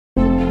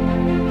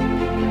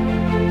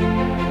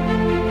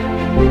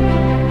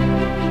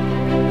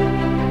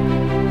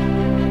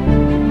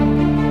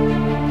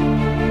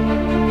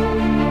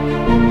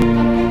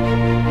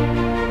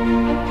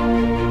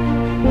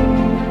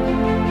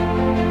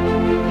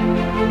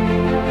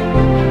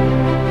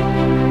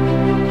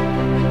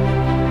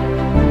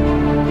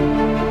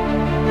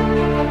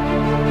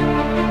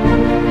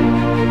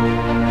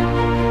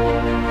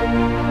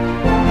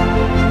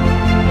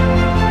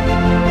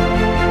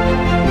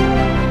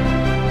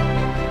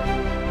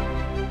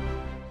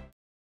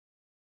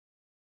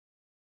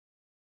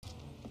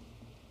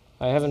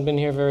I haven't been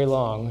here very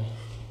long,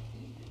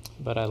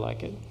 but I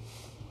like it.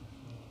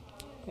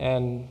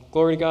 And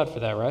glory to God for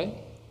that, right?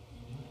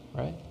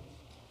 Right?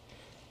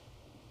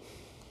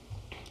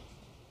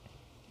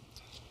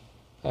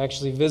 I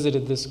actually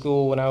visited this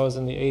school when I was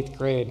in the 8th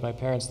grade. My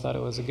parents thought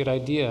it was a good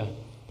idea,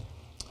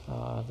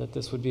 that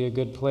this would be a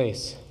good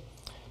place.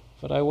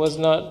 But I was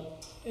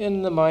not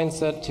in the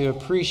mindset to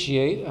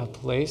appreciate a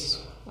place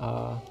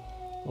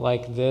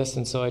like this,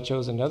 and so I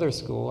chose another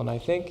school. And I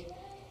think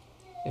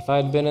if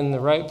I'd been in the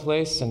right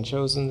place and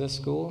chosen this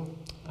school,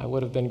 I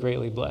would have been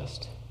greatly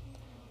blessed.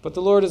 But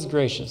the Lord is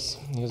gracious.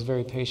 He was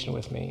very patient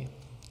with me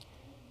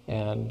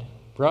and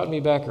brought me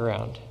back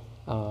around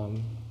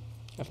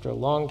after a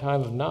long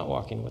time of not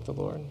walking with the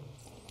Lord.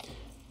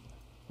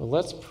 Well,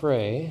 let's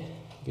pray,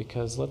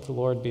 because let the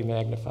Lord be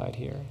magnified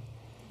here.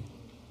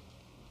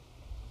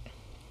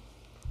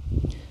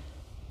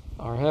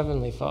 Our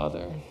Heavenly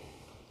Father,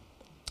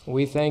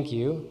 we thank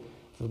you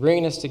for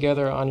bringing us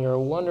together on your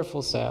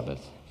wonderful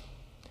Sabbath.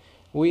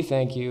 We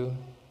thank you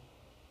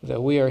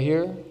that we are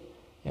here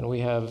and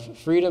we have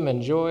freedom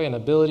and joy and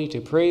ability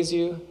to praise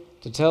you,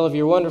 to tell of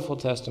your wonderful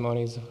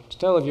testimonies, to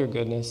tell of your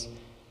goodness,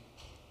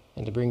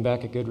 and to bring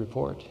back a good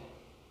report.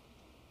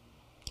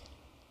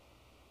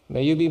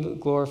 May you be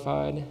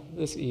glorified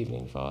this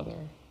evening, Father.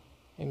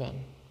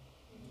 Amen.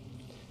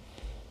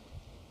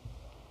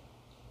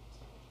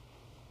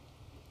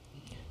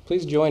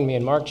 Please join me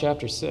in Mark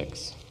chapter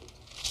 6.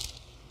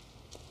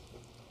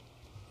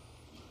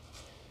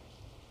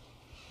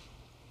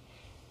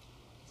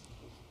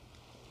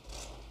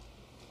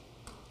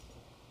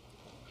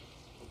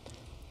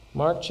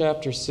 Mark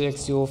chapter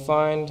 6, you will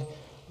find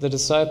the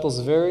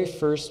disciples' very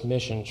first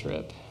mission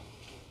trip.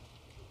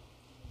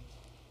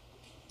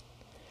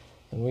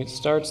 And it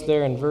starts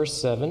there in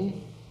verse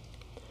 7.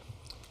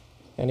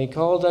 And he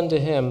called unto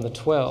him the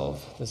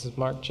 12. This is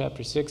Mark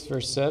chapter 6,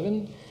 verse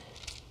 7.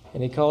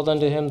 And he called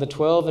unto him the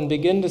 12 and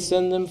began to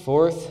send them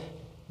forth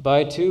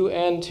by 2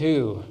 and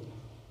 2.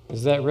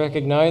 Is that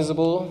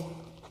recognizable,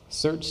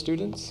 CERT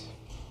students?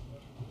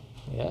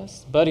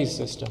 Yes, buddy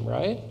system,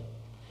 right?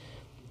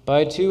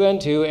 By 2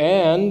 and 2,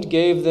 and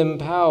gave them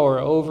power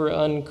over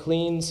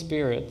unclean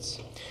spirits,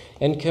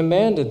 and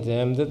commanded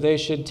them that they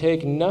should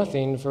take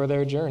nothing for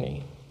their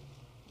journey.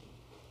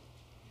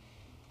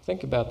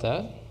 Think about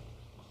that.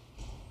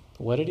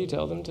 What did he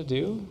tell them to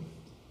do?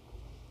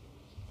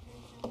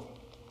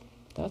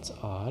 That's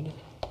odd.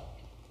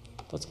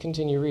 Let's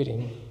continue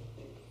reading.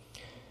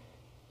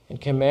 And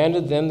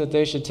commanded them that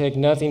they should take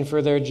nothing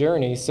for their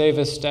journey, save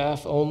a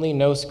staff only,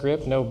 no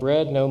scrip, no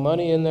bread, no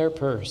money in their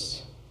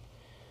purse.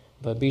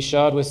 But be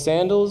shod with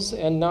sandals,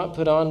 and not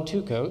put on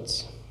 2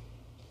 coats.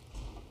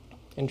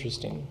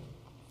 Interesting.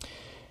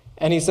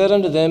 And he said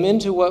unto them,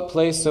 Into what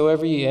place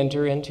soever ye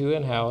enter into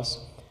an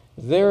house,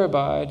 there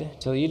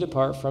abide till ye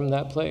depart from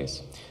that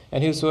place.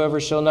 And whosoever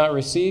shall not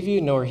receive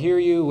you, nor hear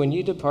you, when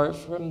ye depart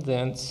from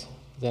thence,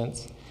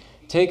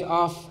 take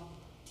off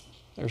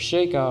or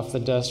shake off the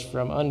dust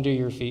from under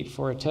your feet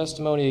for a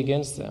testimony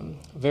against them.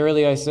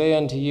 Verily I say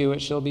unto you,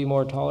 it shall be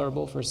more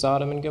tolerable for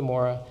Sodom and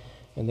Gomorrah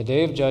in the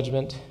day of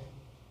judgment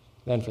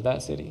than for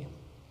that city.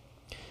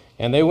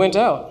 And they went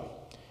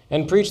out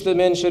and preached that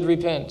men should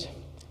repent.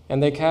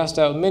 And they cast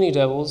out many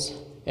devils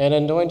and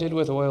anointed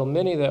with oil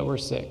many that were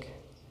sick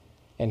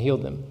and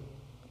healed them.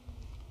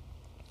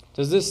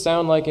 Does this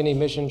sound like any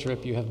mission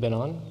trip you have been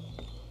on?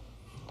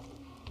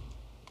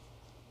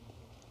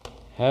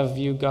 Have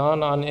you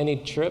gone on any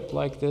trip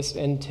like this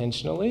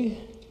intentionally?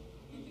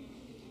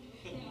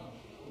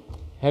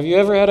 Have you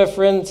ever had a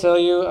friend tell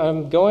you,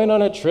 I'm going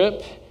on a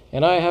trip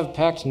and I have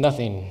packed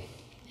nothing?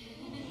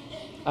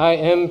 I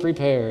am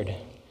prepared.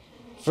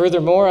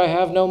 Furthermore, I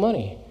have no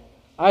money.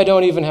 I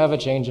don't even have a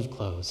change of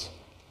clothes.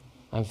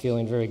 I'm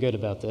feeling very good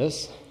about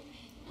this.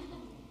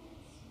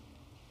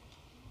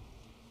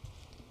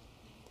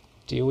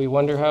 Do we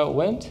wonder how it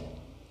went?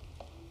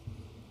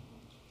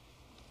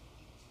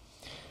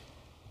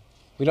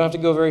 We don't have to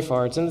go very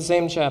far. It's in the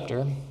same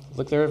chapter.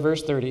 Look there at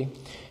verse 30.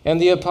 And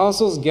the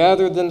apostles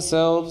gathered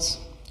themselves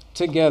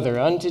together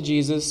unto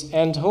Jesus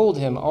and told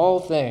him all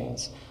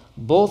things,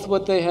 both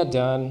what they had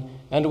done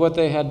and what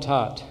they had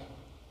taught.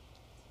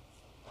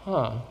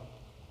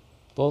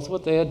 Both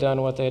what they had done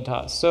and what they had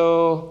taught.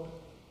 So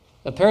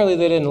apparently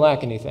they didn't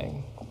lack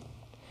anything.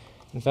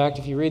 In fact,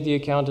 if you read the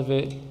account of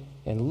it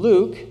in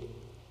Luke,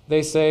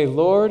 they say,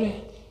 Lord,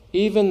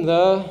 even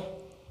the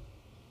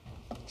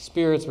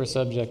spirits were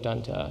subject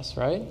unto us,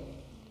 right?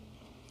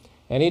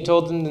 And he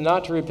told them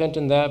not to repent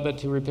in that, but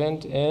to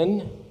repent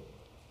in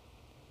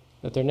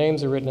that their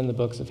names are written in the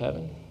books of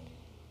heaven.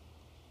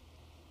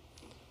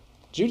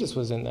 Judas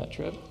was in that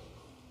trip.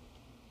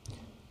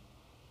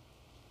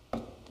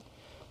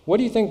 What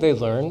do you think they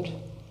learned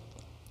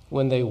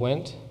when they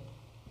went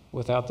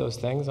without those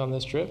things on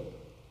this trip?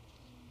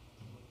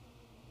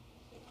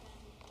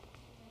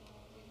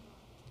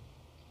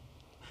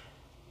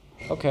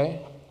 Okay.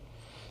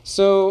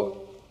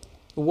 So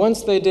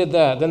once they did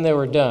that, then they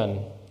were done.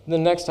 The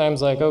next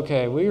time's like,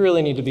 okay, we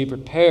really need to be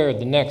prepared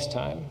the next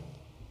time.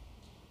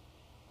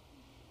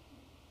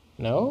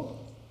 No?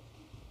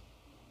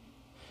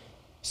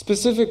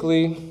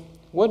 Specifically,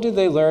 what did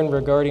they learn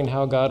regarding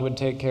how God would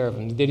take care of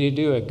them? Did he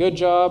do a good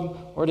job,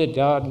 or did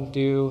God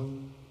do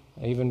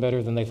even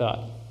better than they thought?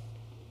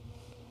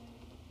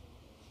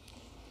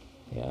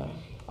 Yeah.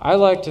 I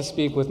like to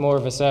speak with more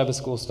of a Sabbath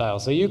school style,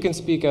 so you can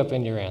speak up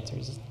in your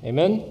answers.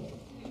 Amen?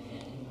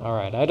 All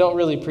right. I don't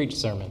really preach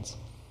sermons.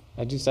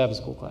 I do Sabbath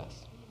school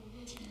class.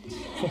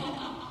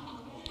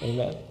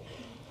 Amen.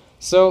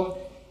 So,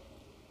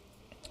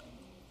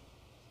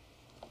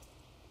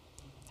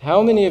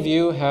 how many of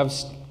you have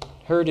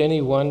heard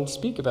anyone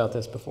speak about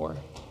this before?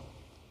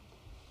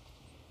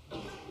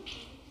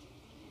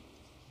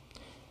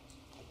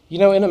 You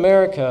know, in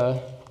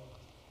America,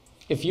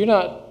 if you're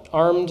not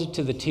armed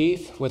to the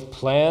teeth with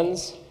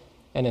plans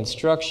and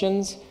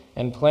instructions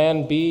and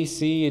plan B,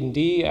 C, and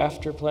D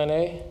after plan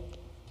A,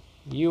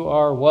 you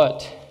are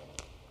what?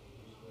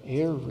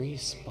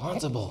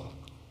 Irresponsible.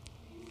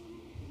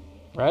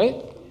 Right?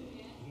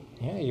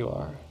 Yeah, you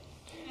are.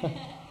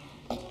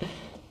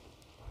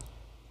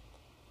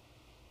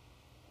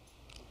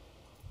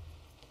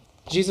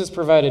 Jesus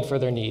provided for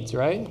their needs,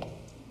 right?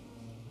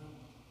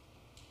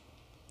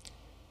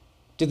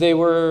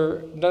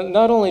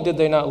 Not only did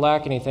they not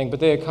lack anything, but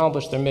they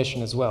accomplished their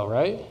mission as well,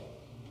 right?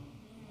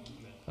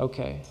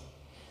 Okay.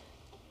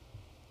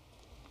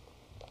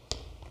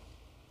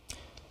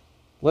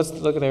 Let's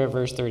look at there at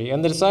verse 30.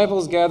 And the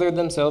disciples gathered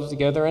themselves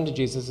together unto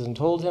Jesus and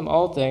told him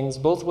all things,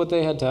 both what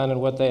they had done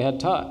and what they had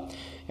taught.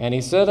 And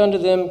he said unto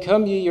them,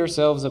 Come ye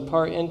yourselves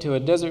apart into a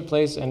desert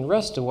place and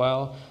rest a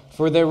while,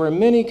 for there were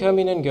many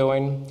coming and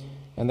going,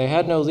 and they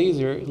had no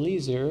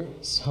leisure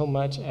so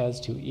much as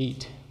to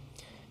eat.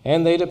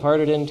 And they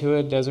departed into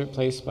a desert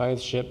place by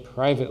ship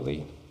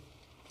privately.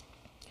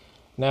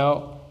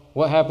 Now,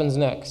 what happens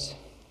next?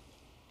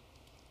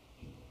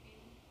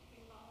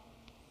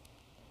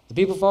 The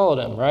people followed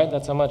him, right?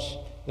 That's how much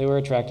they were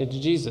attracted to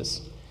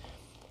Jesus.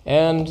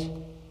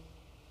 And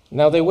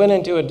now they went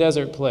into a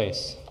desert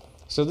place.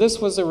 So this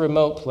was a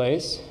remote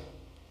place.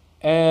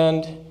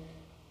 And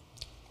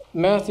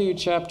Matthew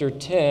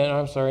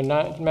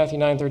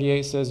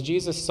 9:38 says,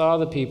 Jesus saw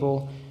the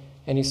people,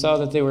 and he saw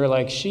that they were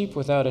like sheep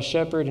without a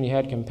shepherd, and he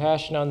had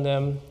compassion on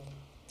them.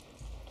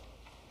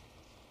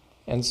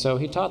 And so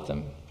he taught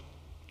them.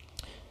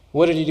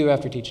 What did he do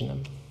after teaching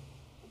them?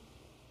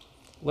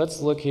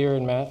 Let's look here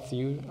in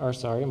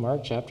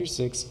Mark chapter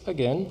 6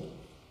 again.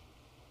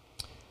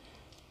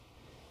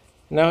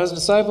 Now his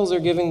disciples are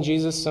giving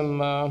Jesus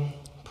some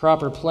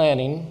proper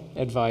planning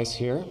advice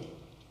here.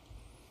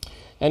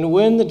 And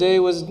when the day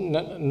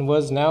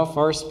was now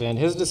far spent,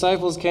 his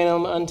disciples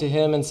came unto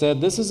him and said,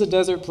 This is a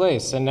desert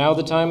place, and now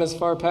the time is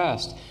far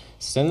past.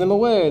 Send them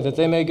away, that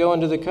they may go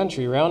into the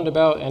country round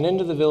about and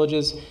into the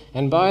villages,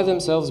 and buy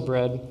themselves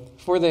bread,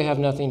 for they have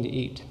nothing to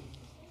eat.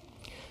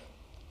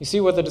 You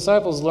see, what the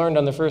disciples learned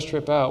on the first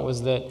trip out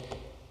was that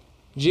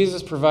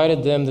Jesus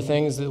provided them the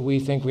things that we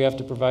think we have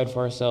to provide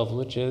for ourselves,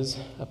 which is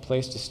a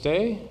place to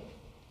stay,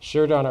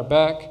 shirt on our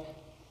back,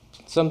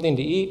 something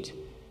to eat,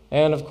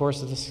 and, of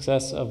course, the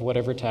success of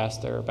whatever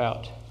task they're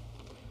about.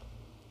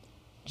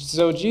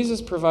 So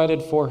Jesus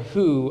provided for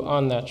who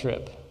on that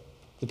trip?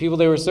 The people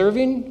they were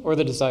serving or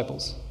the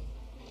disciples?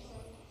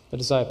 The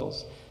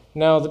disciples.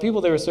 Now, the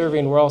people they were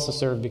serving were also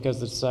served because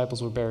the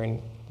disciples were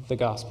bearing the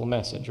gospel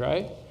message,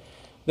 right?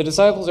 The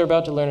disciples are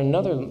about to learn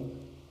another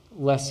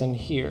lesson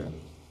here.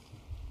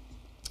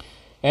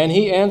 And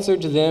he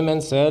answered to them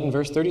and said, in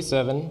verse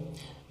 37,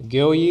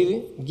 Go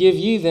ye, give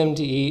ye them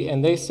to eat.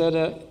 And they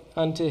said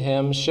unto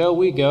him, Shall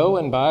we go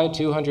and buy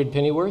 200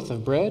 pennyworth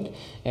of bread,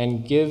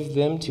 and give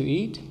them to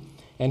eat?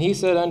 And he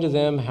said unto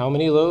them, How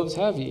many loaves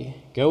have ye?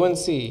 Go and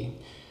see.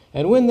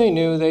 And when they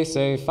knew, they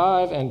say,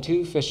 5 and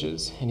 2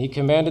 fishes. And he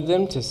commanded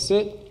them to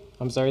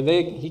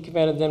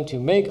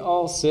make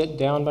all sit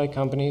down by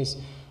companies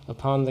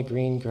upon the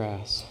green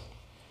grass.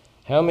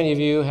 How many of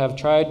you have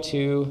tried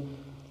to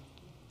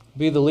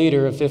be the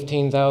leader of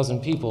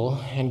 15,000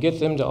 people and get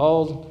them to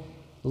all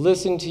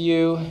listen to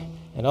you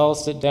and all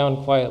sit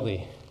down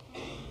quietly?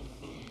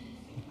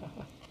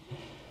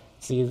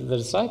 See, the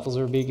disciples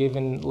were being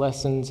given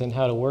lessons in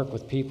how to work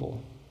with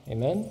people.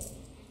 Amen?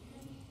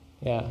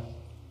 Yeah.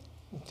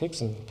 It takes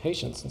some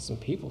patience and some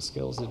people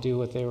skills to do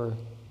what they were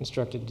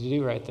instructed to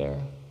do right there.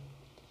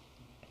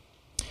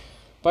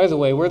 By the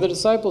way, were the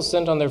disciples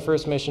sent on their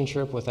first mission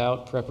trip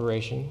without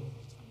preparation?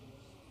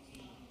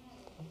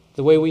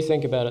 The way we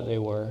think about it, they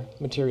were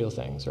material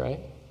things,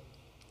 right?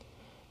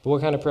 But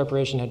what kind of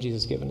preparation had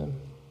Jesus given them?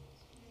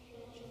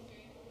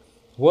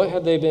 What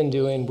had they been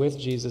doing with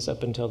Jesus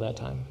up until that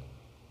time?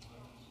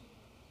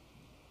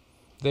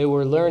 They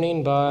were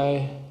learning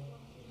by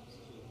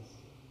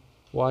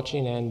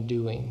watching and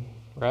doing,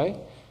 right?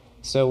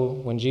 So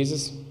when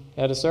Jesus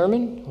had a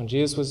sermon, when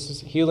Jesus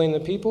was healing the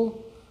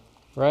people,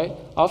 right?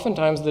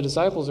 Oftentimes the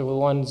disciples are the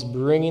ones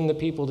bringing the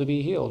people to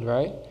be healed,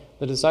 right?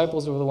 The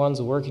disciples were the ones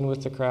working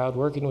with the crowd,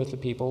 working with the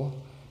people.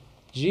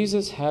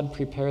 Jesus had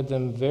prepared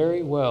them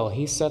very well.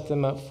 He set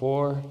them up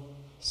for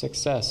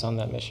success on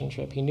that mission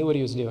trip. He knew what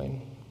he was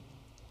doing.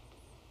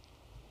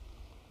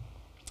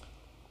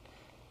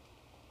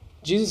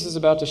 Jesus is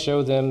about to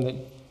show them that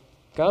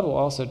God will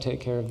also take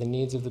care of the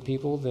needs of the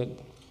people that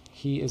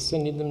he is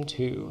sending them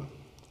to.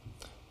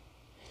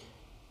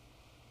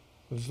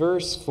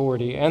 Verse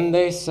 40, and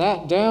they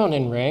sat down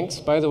in ranks.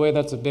 By the way,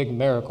 that's a big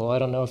miracle. I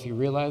don't know if you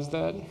realize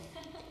that.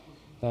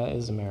 That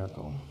is a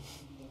miracle.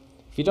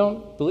 If you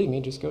don't believe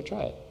me, just go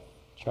try it.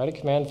 Try to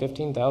command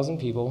 15,000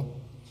 people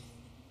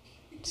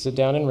to sit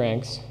down in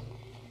ranks,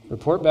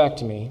 report back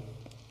to me.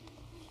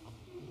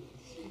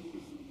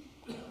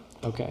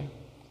 Okay.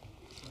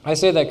 I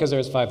say that because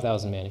there's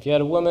 5,000 men. If you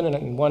had a woman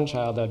and one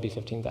child, that would be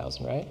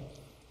 15,000, right?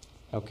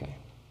 Okay.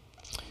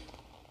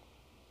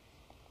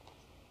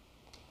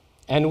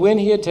 And when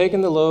he had taken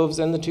the loaves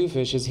and the 2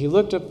 fishes, he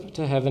looked up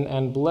to heaven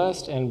and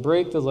blessed and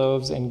brake the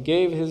loaves and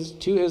gave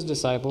to his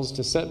disciples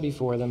to set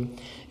before them.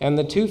 And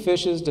the 2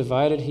 fishes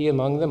divided he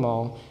among them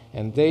all.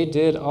 And they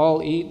did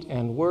all eat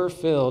and were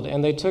filled.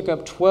 And they took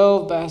up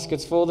 12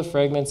 baskets full of the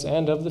fragments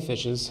and of the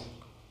fishes.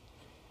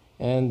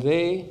 And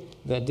they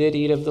that did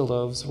eat of the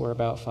loaves were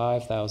about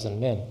 5,000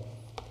 men.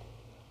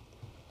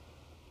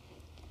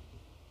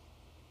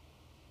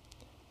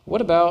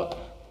 What about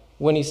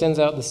when he sends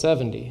out the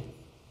 70?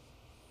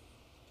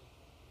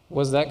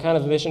 Was that kind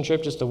of mission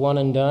trip just a one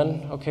and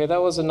done? Okay,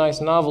 that was a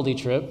nice novelty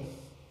trip.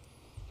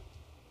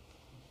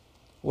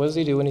 What does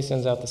he do when he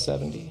sends out the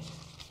 70?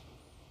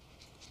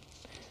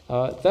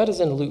 That is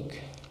in Luke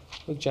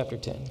chapter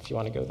 10, if you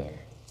want to go there.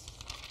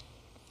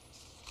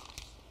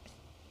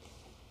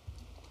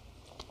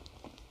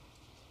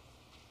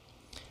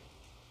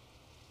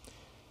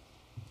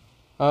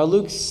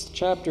 Luke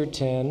chapter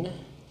 10,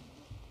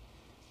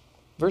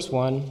 verse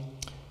 1.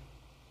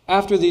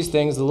 After these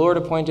things, the Lord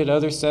appointed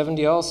other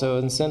 70 also,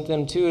 and sent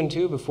them 2 and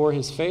 2 before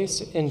his face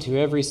into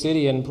every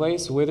city and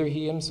place whither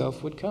he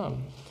himself would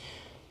come.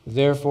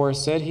 Therefore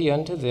said he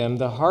unto them,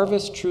 the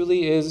harvest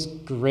truly is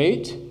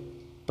great,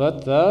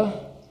 but the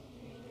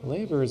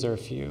laborers are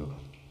few.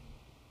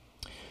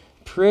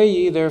 Pray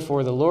ye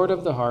therefore the Lord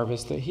of the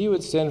harvest, that he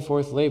would send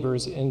forth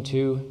laborers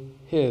into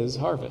his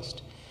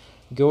harvest.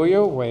 Go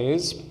your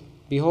ways.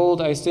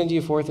 Behold, I send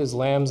you forth as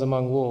lambs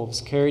among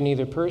wolves. Carry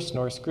neither purse,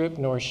 nor scrip,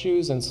 nor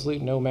shoes, and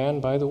salute no man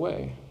by the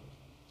way.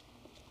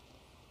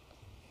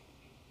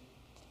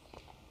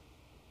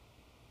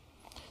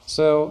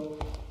 So,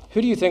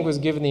 who do you think was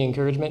given the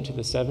encouragement to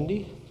the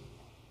 70?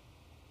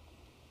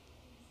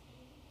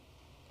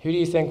 Who do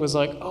you think was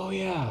like, oh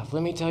yeah,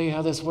 let me tell you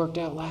how this worked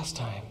out last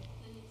time?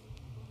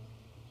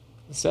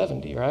 The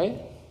 70, right?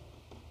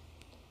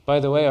 By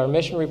the way, our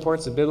mission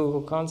report's a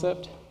biblical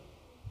concept?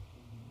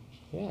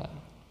 Yeah.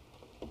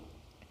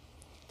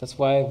 That's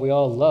why we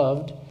all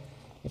loved,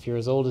 if you're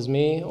as old as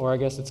me, or I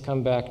guess it's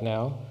come back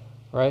now,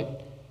 right?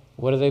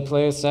 What do they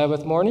play as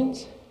Sabbath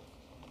mornings?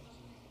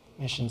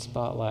 Mission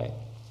Spotlight.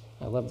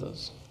 I love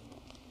those.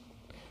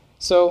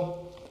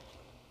 So,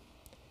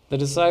 the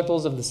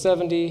disciples of the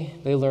 70,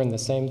 they learned the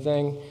same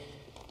thing.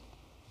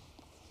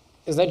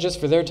 Is that just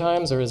for their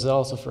times, or is it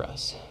also for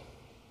us?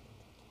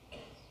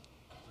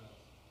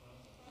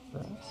 For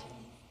us?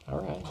 All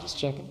right, just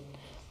checking.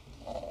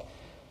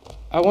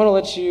 I want to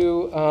let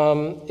you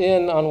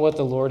in on what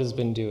the Lord has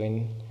been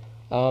doing.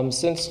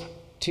 Since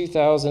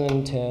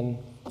 2010,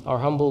 our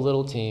humble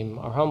little team,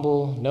 our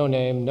humble, no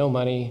name, no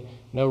money,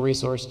 no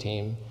resource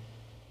team,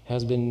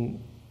 has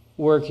been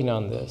working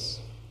on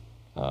this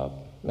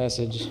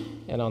message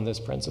and on this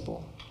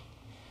principle.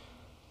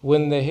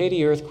 When the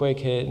Haiti earthquake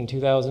hit in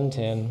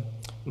 2010,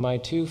 my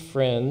 2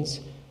 friends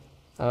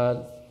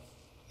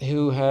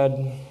who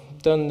had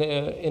done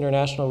the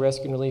International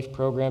Rescue and Relief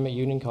Program at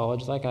Union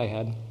College, like I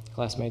had,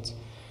 classmates,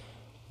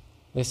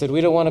 they said,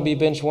 we don't want to be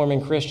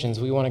bench-warming Christians.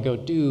 We want to go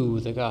do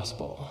the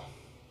gospel.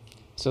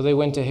 So they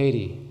went to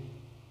Haiti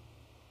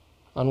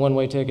on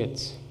one-way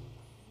tickets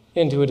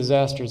into a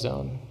disaster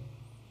zone.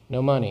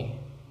 No money,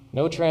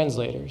 no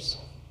translators,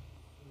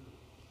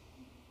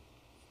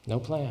 no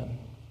plan,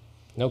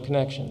 no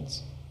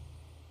connections,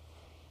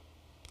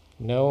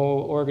 no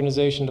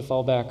organization to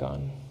fall back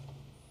on.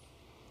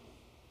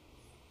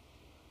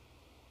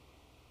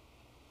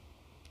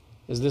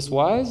 Is this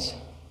wise?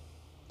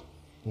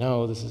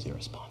 No, this is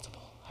irresponsible.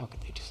 How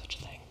could they do such a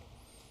thing?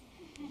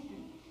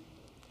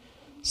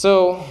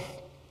 So,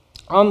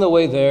 on the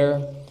way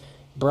there,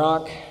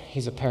 Brock,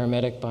 he's a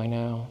paramedic by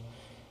now.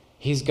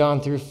 He's gone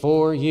through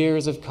 4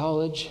 years of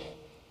college.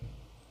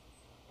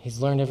 He's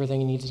learned everything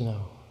he needs to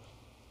know.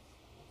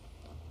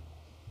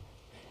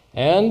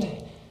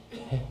 And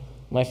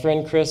my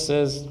friend Chris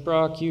says,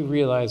 Brock, you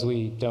realize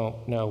we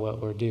don't know what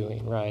we're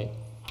doing, right?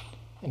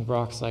 And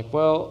Brock's like,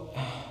 well,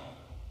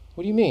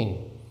 what do you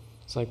mean?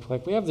 It's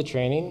like we have the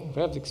training,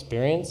 we have the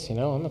experience,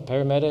 I'm a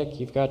paramedic,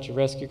 you've got your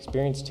rescue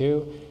experience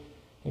too.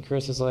 And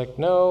Chris is like,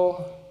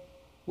 no,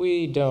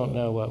 we don't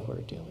know what we're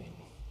doing.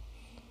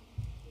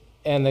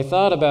 And they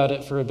thought about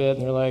it for a bit,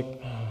 and they're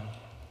like,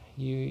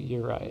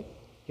 you're right.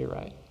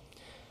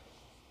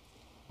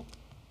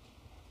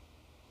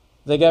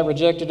 They got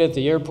rejected at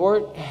the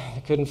airport,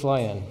 they couldn't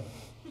fly in.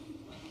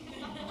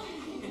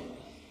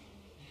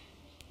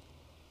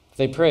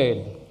 They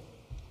prayed.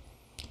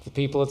 The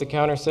people at the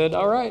counter said,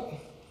 all right,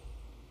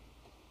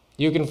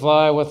 you can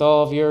fly with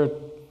all of your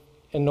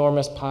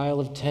enormous pile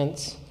of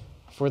tents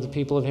for the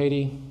people of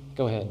Haiti?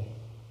 Go ahead.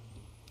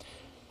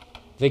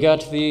 They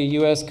got to the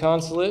U.S.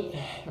 consulate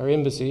or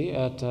embassy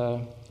at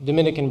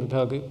Dominican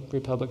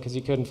Republic because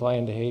you couldn't fly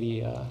into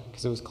Haiti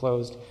because it was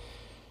closed.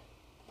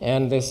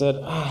 And they said,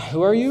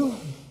 who are you?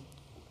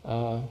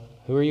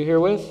 Who are you here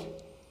with?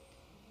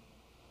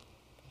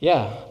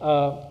 Yeah,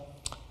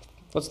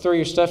 let's throw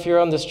your stuff here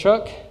on this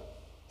truck.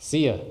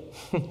 See ya.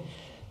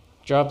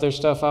 Dropped their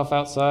stuff off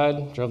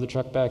outside, drove the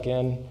truck back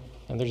in,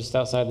 and they're just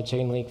outside the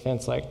chain link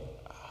fence like,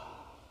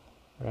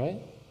 right?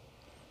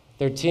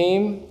 Their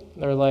team,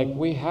 they're like,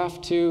 we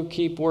have to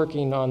keep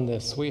working on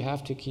this. We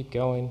have to keep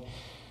going.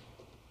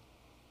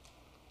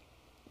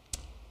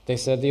 They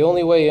said the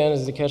only way in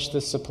is to catch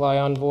this supply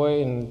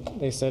envoy, and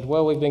they said,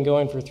 well, we've been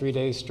going for 3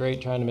 days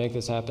straight trying to make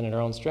this happen in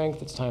our own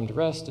strength. It's time to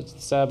rest. It's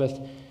the Sabbath.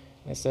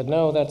 They said,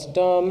 no, that's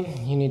dumb.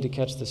 You need to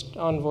catch this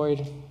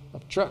envoy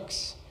of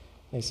trucks.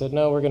 They said,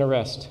 no, we're going to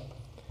rest.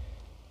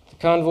 The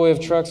convoy of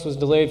trucks was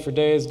delayed for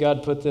days.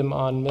 God put them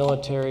on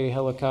military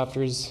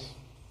helicopters,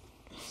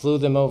 flew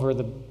them over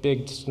the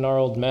big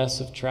snarled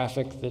mess of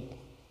traffic that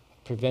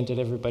prevented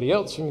everybody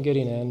else from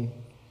getting in.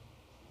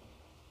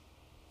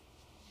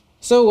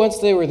 So once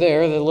they were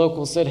there, the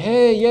locals said,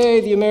 hey,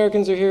 yay, the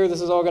Americans are here.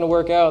 This is all going to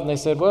work out. And they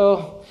said,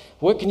 well,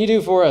 what can you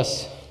do for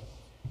us?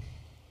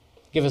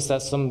 Give us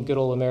that some good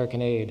old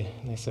American aid.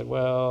 And they said,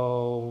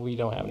 well, we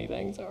don't have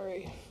anything,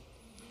 sorry.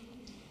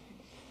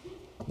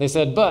 They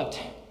said, but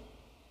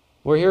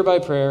we're here by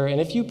prayer,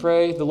 and if you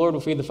pray, the Lord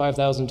will feed the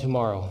 5,000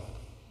 tomorrow.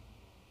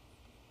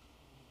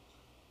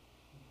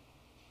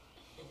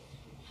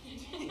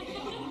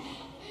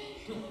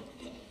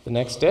 The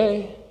next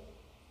day,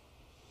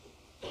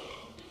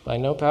 by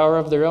no power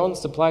of their own,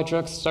 supply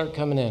trucks start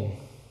coming in.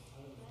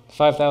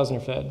 5,000 are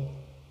fed.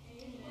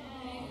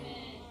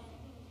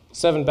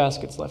 7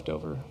 baskets left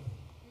over.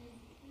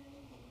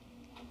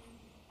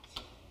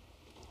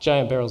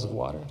 Giant barrels of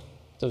water.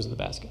 Those are the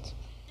baskets.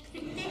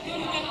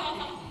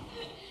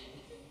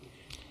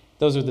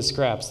 Those are the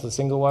scraps, the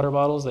single water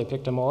bottles. They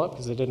picked them all up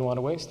because they didn't want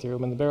to waste, threw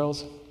them in the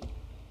barrels.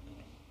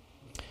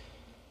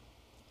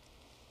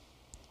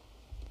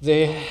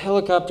 The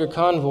helicopter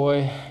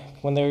convoy,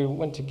 when they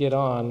went to get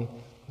on,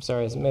 I'm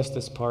sorry, I missed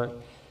this part.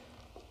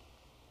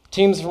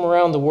 Teams from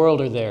around the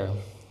world are there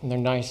in their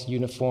nice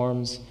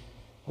uniforms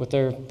with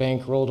their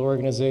bankrolled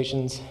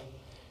organizations.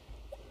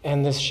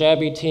 And this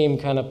shabby team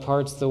kind of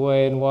parts the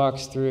way and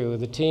walks through.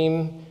 The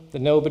team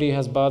that nobody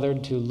has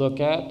bothered to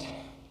look at.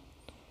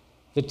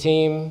 The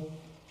team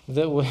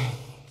that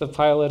the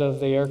pilot of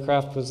the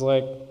aircraft was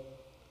like,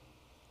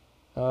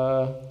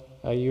 are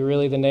you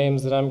really the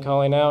names that I'm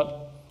calling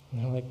out?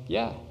 And they're like,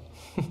 yeah.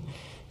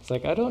 It's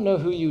like, I don't know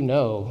who you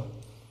know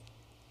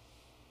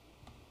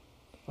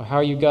or how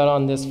you got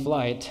on this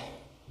flight.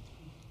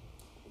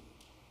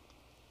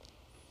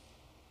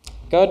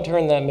 God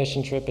turned that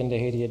mission trip into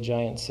Haiti a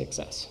giant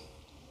success.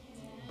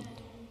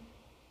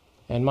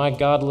 And my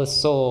godless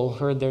soul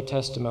heard their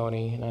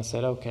testimony, and I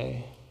said,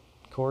 okay,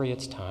 Kory,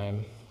 it's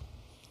time.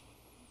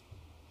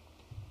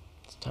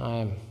 It's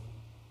time.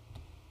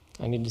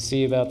 I need to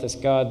see about this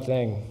God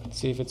thing,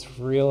 see if it's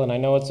real, and I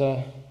know it's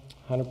a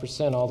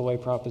 100% all the way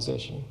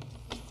proposition.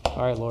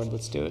 All right, Lord,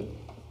 let's do it.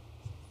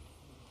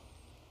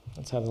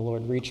 Let's have the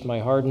Lord reach my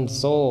hardened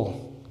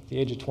soul at the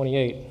age of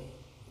 28.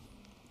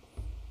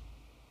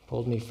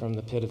 Pulled me from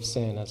the pit of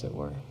sin, as it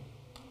were.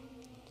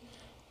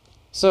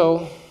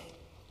 So,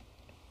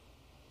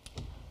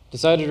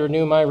 decided to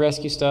renew my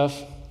rescue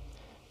stuff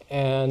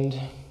and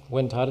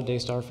went and taught at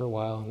Daystar for a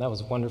while, and that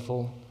was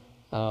wonderful.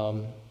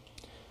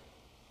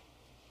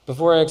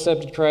 Before I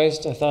accepted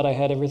Christ, I thought I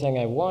had everything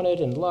I wanted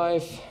in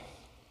life,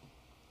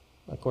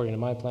 according to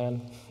my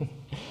plan.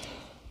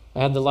 I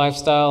had the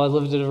lifestyle. I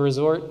lived at a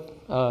resort,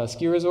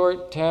 ski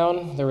resort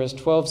town. There was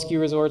 12 ski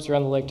resorts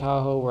around the Lake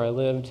Tahoe where I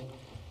lived.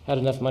 Had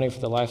enough money for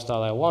the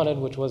lifestyle I wanted,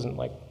 which wasn't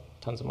like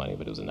tons of money,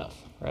 but it was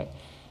enough, right?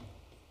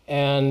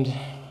 And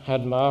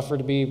had my offer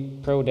to be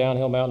pro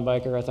downhill mountain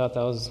biker. I thought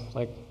that was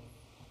like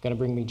going to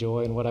bring me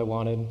joy and what I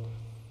wanted.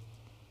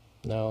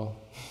 No.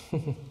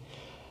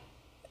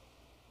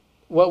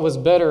 What was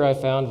better, I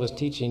found, was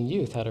teaching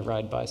youth how to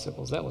ride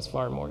bicycles. That was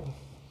far more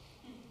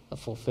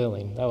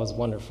fulfilling. That was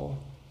wonderful.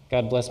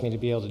 God blessed me to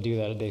be able to do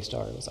that at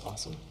Daystar. It was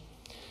awesome.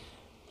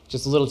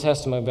 Just a little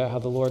testimony about how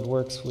the Lord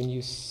works when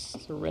you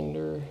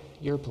surrender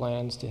your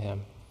plans to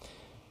Him.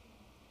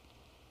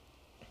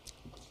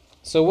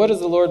 So what has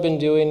the Lord been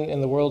doing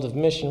in the world of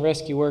mission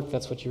rescue work?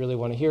 That's what you really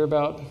want to hear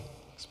about.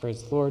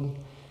 Praise the Lord.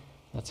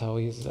 That's how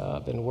He's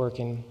been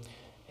working.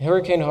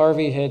 Hurricane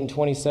Harvey hit in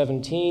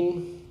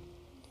 2017,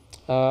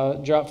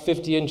 dropped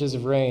 50 inches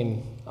of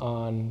rain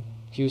on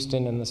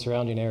Houston and the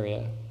surrounding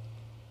area.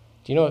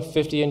 Do you know what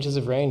 50 inches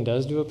of rain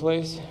does to a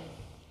place?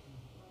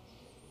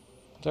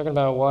 I'm talking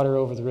about water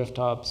over the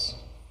roof-tops.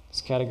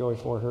 It's Category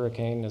 4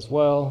 hurricane as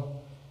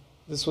well.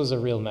 This was a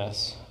real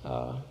mess.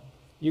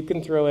 You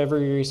can throw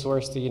every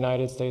resource the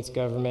United States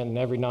government and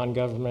every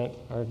non-government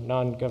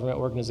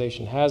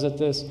organization has at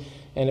this,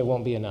 and it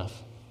won't be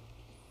enough.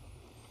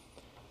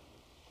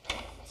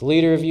 The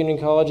leader of Union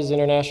College's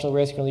International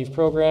Rescue and Relief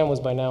Program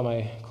was by now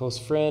my close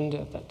friend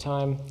at that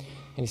time.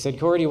 And he said,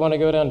 Kory, do you want to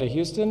go down to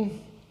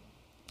Houston?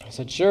 I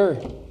said, sure.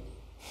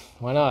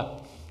 Why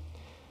not?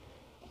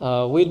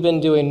 We'd been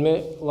doing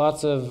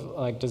lots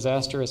of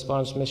disaster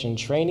response mission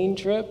training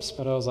trips,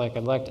 but I was like,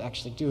 I'd like to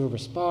actually do a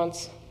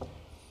response.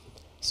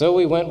 So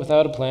we went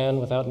without a plan,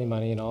 without any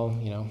money and all,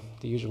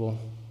 the usual,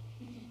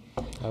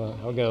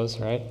 how it goes,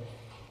 right?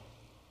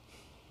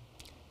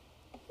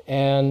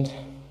 And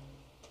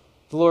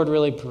the Lord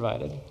really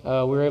provided. We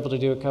were able to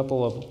do a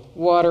couple of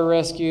water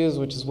rescues,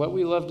 which is what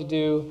we love to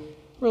do.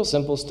 Real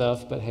simple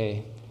stuff, but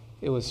hey,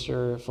 it was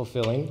sure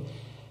fulfilling.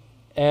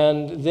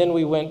 And then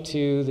we went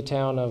to the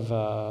town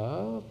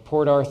of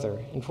Port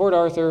Arthur. In Port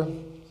Arthur,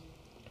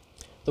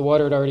 the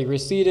water had already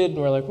receded, and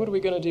we're like, what are we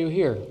going to do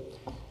here?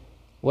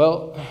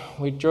 Well,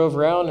 we drove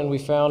around and we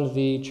found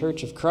the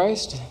Church of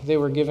Christ. They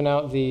were giving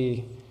out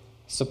the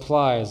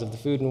supplies of the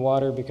food and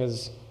water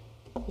because,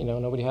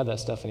 nobody had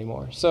that stuff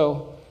anymore.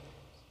 So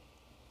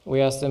we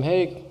asked them,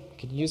 hey,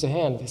 could you use a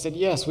hand? They said,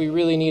 yes, we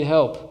really need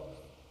help.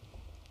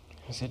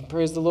 I said,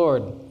 praise the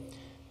Lord.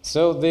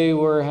 So they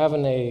were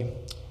having a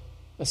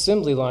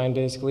assembly line,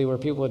 basically, where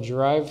people would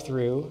drive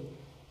through,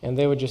 and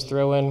they would just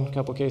throw in a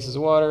couple cases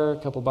of water, a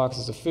couple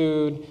boxes of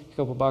food, a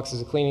couple boxes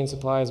of cleaning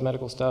supplies,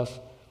 medical stuff.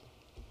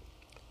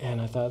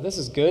 And I thought, this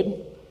is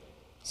good,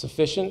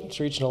 sufficient, it's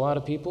reaching a lot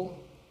of people.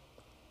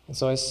 And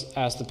so I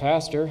asked the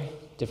pastor,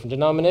 different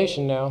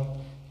denomination now,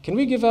 can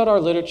we give out our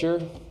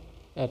literature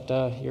at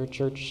your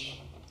church?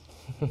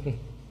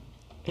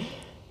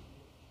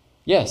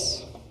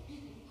 Yes.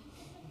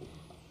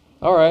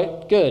 All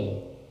right,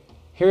 good.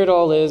 Here it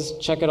all is,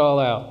 check it all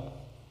out.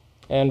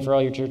 And for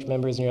all your church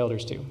members and your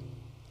elders too.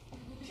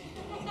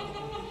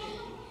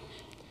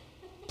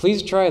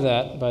 Please try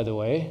that, by the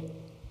way.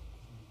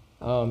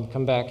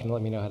 Come back and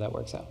let me know how that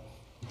works out.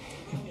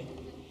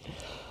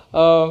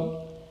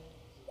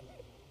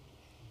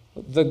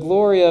 The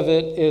glory of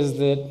it is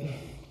that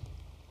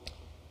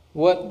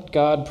what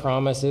God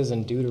promises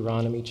in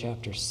Deuteronomy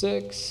chapter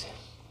 6,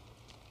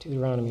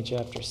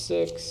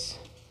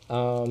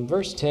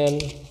 verse 10,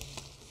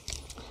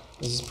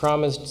 this is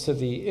promised to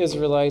the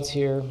Israelites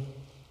here.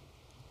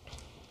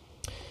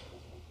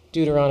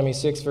 Deuteronomy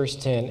 6, verse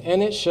 10,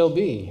 and it shall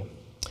be,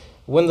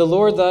 when the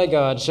Lord thy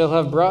God shall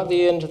have brought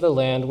thee into the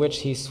land which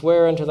he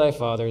sware unto thy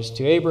fathers,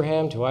 to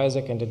Abraham, to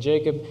Isaac, and to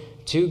Jacob,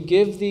 to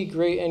give thee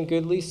great and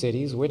goodly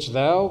cities, which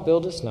thou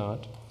buildest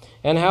not,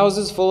 and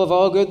houses full of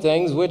all good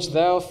things, which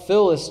thou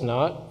fillest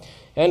not,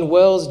 and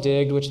wells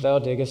digged, which thou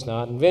diggest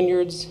not, and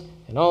vineyards,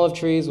 and olive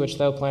trees, which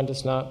thou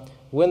plantest not,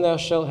 when thou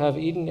shalt have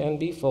eaten and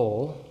be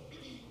full,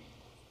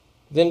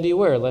 then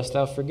beware lest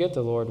thou forget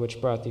the Lord,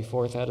 which brought thee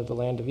forth out of the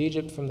land of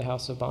Egypt from the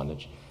house of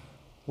bondage.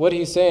 What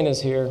he's saying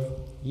is here,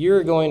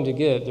 you're going to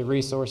get the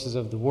resources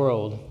of the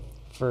world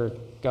for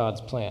God's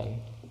plan,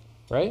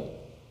 right?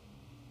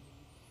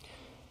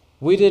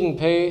 We didn't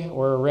pay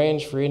or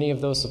arrange for any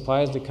of those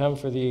supplies to come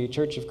for the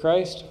Church of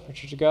Christ, or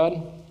Church of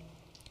God,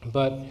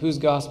 but whose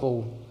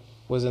gospel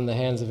was in the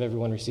hands of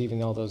everyone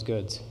receiving all those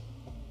goods?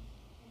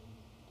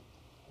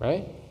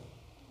 Right?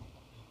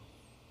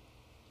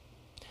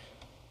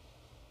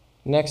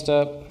 Next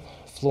up,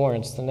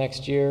 Florence. The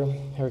next year,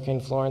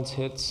 Hurricane Florence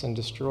hits and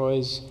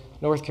destroys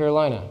North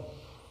Carolina.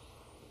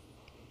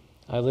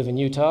 I live in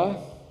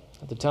Utah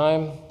at the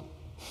time,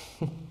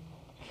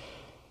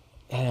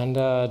 and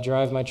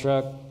drive my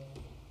truck,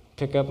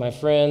 pick up my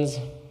friends,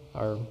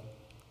 our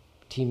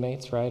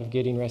teammates, right, of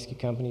Gideon Rescue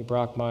Company,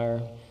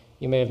 Brockmeyer.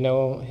 You may have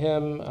known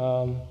him.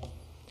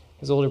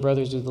 His older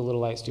brothers do the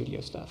Little Light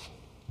Studio stuff.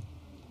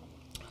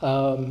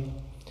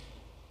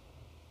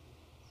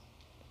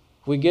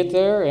 We get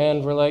there,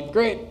 and we're like,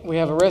 great, we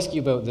have a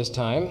rescue boat this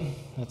time.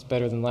 That's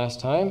better than last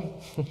time.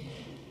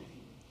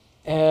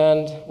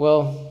 And,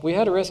 well, we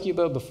had a rescue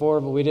boat before,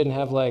 but we didn't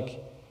have,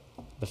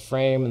 the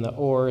frame and the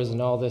oars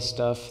and all this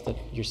stuff that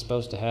you're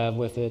supposed to have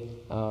with it.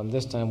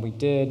 This time we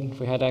did.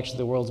 We had actually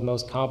the world's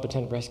most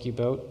competent rescue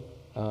boat.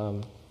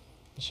 I'll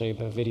show you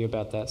a video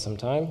about that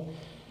sometime.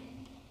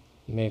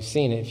 You may have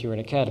seen it if you were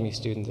an academy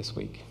student this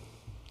week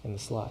in the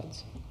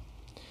slides.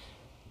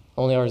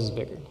 Only ours is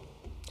bigger.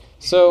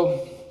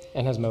 So,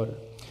 and has motor.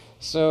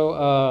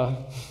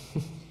 So,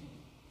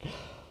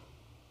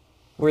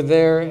 we're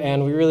there,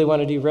 and we really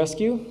want to do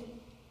rescue,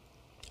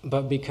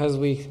 but because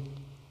we,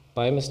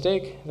 by a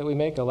mistake that we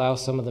make, allow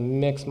some of the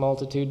mixed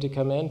multitude to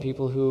come in,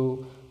 people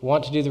who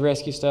want to do the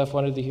rescue stuff,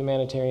 want to do the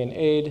humanitarian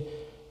aid,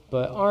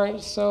 but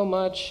aren't so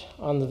much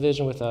on the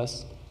vision with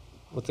us.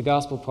 With the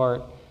gospel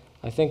part,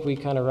 I think we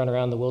kind of run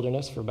around the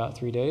wilderness for about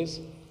 3 days.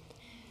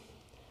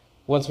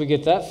 Once we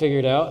get that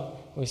figured out,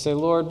 we say,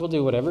 Lord, we'll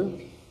do whatever.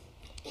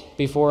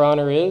 Before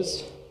honor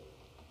is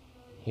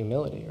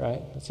humility,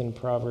 right? That's in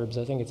Proverbs,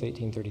 I think it's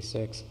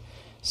 18:36.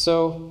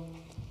 So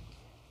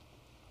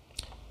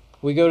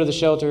we go to the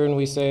shelter and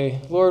we say,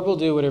 Lord, we'll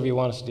do whatever you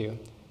want us to do.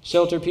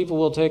 Shelter people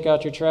will take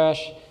out your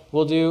trash,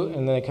 we'll do,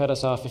 and then they cut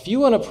us off. If you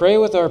want to pray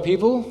with our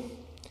people,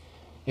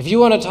 if you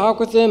want to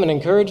talk with them and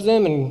encourage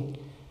them and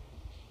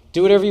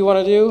do whatever you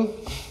want to do,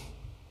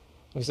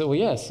 We said, well,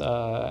 yes,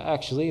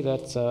 actually,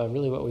 that's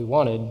really what we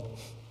wanted.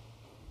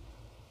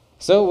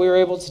 So we were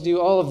able to do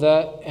all of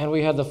that, and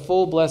we had the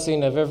full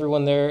blessing of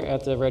everyone there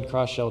at the Red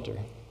Cross shelter.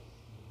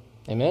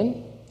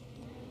 Amen?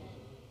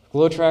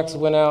 Glow tracks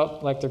went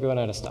out like they're going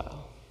out of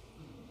style.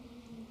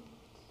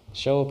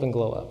 Show up and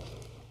glow up.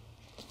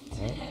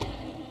 All right.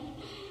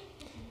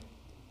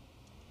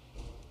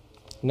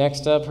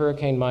 Next up,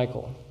 Hurricane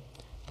Michael.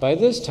 By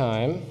this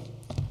time,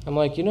 I'm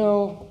like,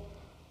 I'm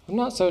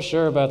not so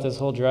sure about this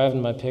whole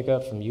driving my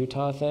pickup from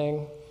Utah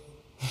thing.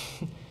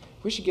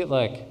 We should get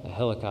like a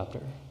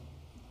helicopter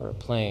or a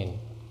plane.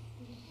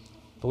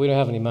 But we don't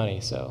have any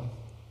money, so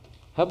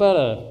how about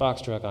a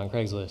box truck on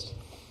Craigslist?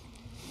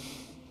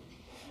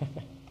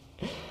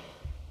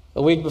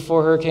 A week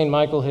before Hurricane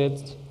Michael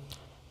hits,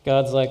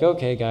 God's like,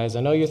 okay, guys,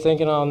 I know you're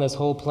thinking on this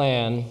whole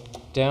plan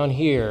down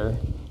here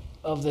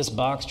of this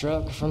box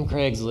truck from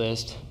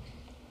Craigslist,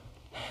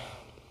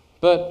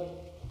 but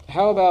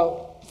how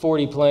about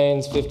 40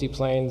 planes, 50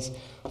 planes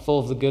full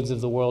of the goods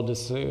of the world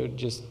to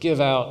just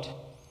give out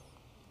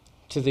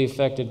to the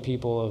affected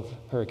people of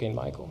Hurricane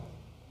Michael?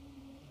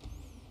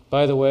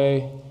 By the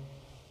way,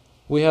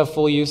 we have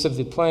full use of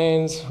the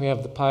planes, we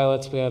have the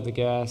pilots, we have the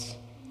gas,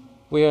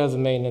 we have the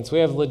maintenance, we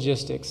have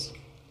logistics,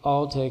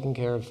 all taken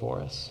care of for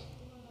us.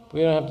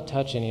 We don't have to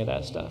touch any of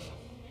that stuff.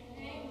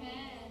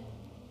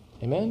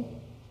 Amen? Amen?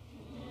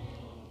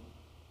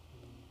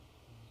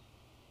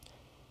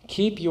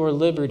 Keep your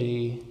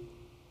liberty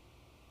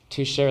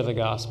to share the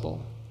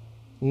gospel.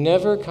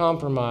 Never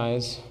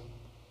compromise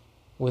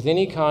with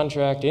any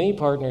contract, any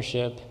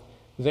partnership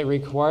that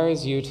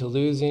requires you to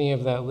lose any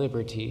of that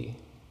liberty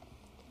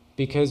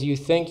because you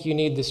think you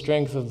need the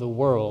strength of the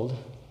world,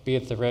 be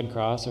it the Red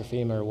Cross or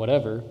FEMA or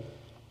whatever,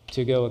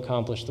 to go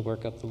accomplish the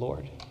work of the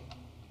Lord.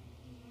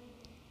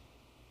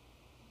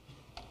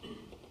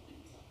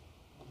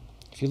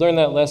 If you learn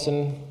that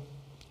lesson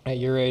at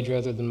your age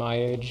rather than my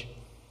age,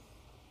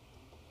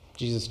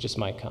 Jesus just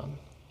might come,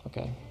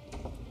 okay?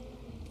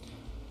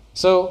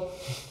 So,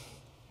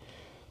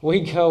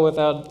 we go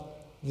without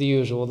the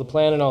usual, the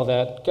plan and all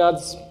that.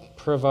 God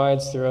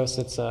provides through us.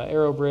 It's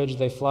Arrow Bridge.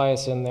 They fly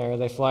us in there.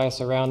 They fly us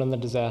around in the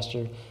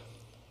disaster.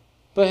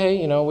 But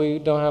hey, we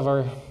don't have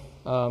our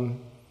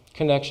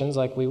connections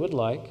like we would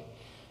like.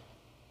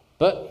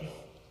 But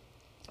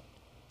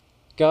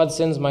God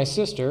sends my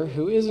sister,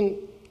 who isn't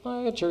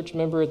a church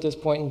member at this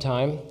point in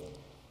time,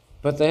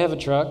 but they have a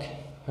truck,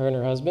 her and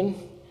her husband,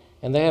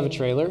 and they have a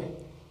trailer,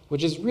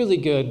 which is really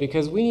good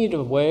because we need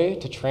a way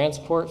to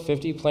transport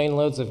 50 plane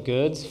loads of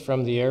goods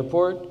from the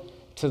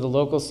airport to the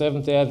local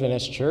Seventh-day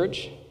Adventist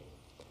church.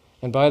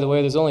 And by the way,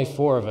 there's only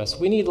 4 of us.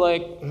 We need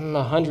like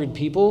 100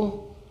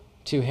 people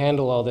to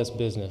handle all this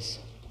business.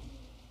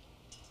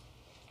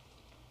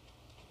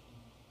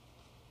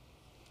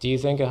 Do you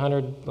think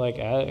 100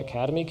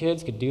 academy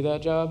kids could do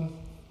that job?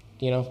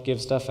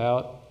 Give stuff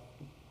out?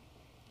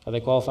 Are they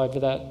qualified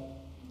for that?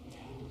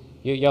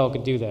 Y'all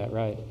could do that,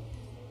 right?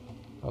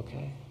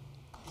 Okay.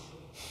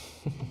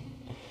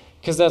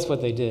 Because that's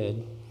what they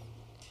did.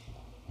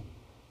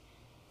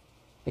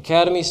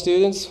 Academy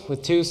students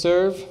with 2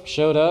 serve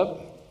showed up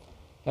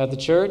at the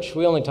church.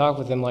 We only talked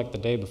with them like the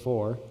day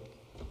before.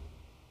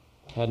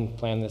 Hadn't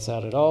planned this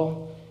out at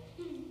all.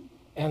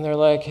 And they're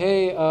like,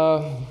 hey,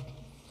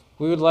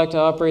 we would like to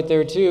operate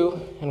there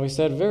too. And we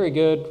said, very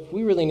good.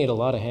 We really need a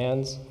lot of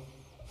hands.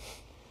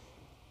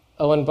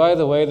 Oh, and by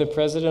the way, the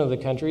president of the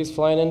country is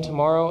flying in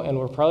tomorrow, and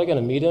we're probably going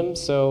to meet him.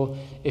 So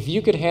if you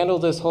could handle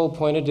this whole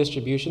point of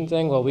distribution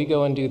thing while we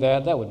go and do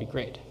that, that would be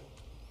great.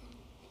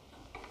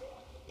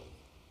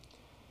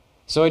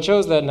 So I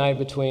chose that night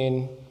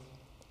between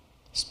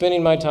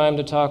spending my time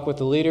to talk with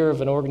the leader of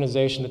an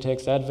organization that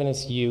takes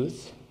Adventist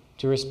youth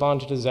to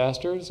respond to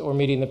disasters or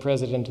meeting the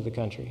president of the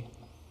country.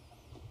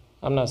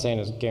 I'm not saying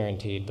it's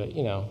guaranteed, but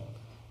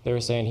they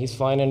were saying he's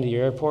flying into the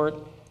airport.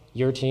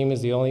 Your team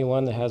is the only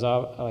one that has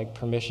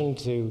permission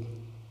to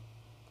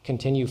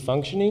continue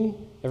functioning.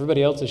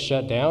 Everybody else is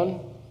shut down.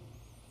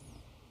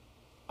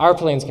 Our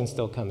planes can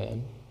still come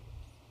in.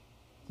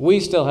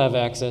 We still have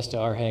access to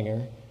our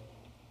hangar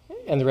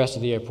and the rest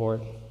of the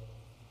airport,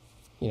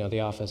 the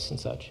office and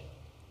such.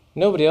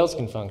 Nobody else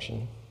can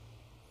function.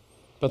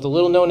 But the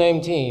little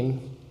no-name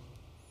team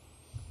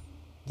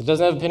that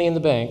doesn't have a penny in the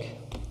bank,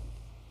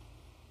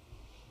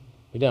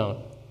 we don't.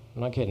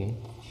 I'm not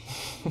kidding.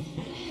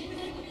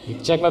 You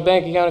can check my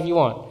bank account if you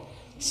want.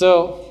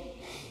 So,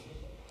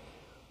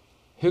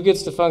 who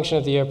gets to function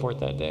at the airport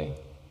that day?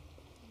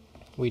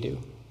 We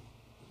do.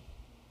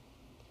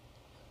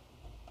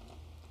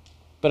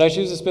 But I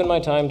choose to spend my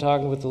time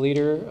talking with the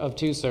leader of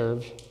 2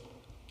 Serve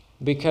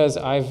because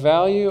I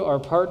value our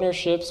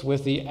partnerships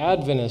with the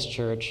Adventist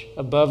Church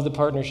above the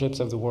partnerships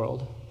of the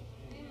world.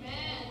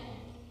 Amen.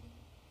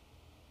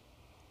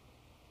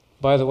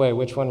 By the way,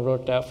 which one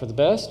worked out for the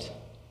best?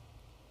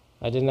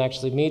 I didn't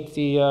actually meet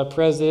the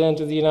President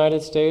of the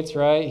United States,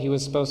 right? He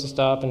was supposed to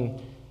stop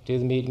and do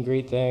the meet and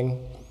greet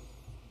thing.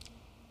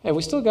 Hey,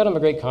 we still got him a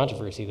great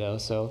controversy, though,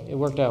 so it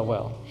worked out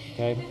well,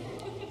 okay?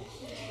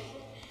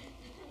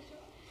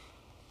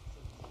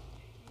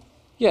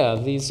 Yeah,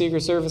 the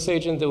Secret Service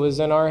agent that was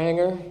in our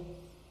hangar,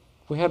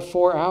 we had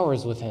 4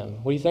 hours with him.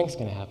 What do you think's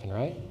going to happen,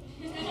 right?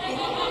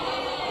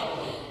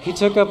 He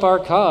took up our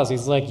cause.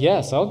 He's like,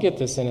 yes, I'll get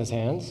this in his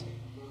hands.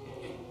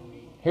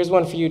 Here's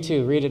one for you,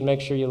 too. Read it and make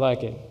sure you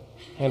like it.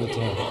 Hand it to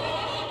him.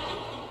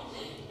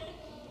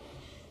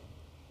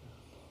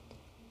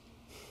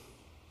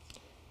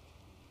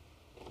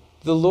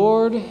 The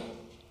Lord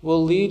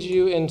will lead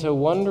you into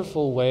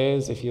wonderful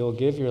ways if you'll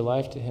give your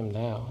life to him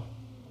now.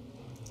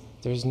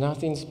 There's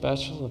nothing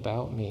special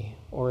about me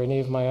or any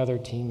of my other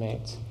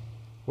teammates.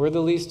 We're the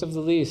least of the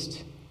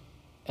least,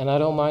 and I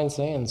don't mind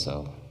saying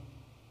so.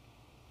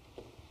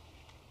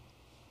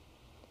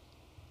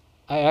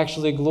 I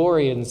actually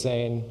glory in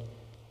saying,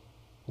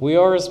 we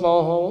are a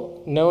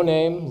small,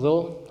 no-name,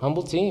 little,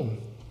 humble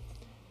team.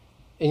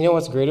 And you know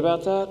what's great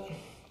about that?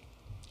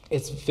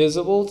 It's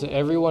visible to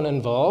everyone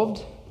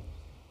involved.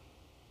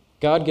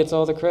 God gets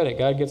all the credit.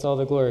 God gets all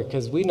the glory.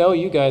 Because we know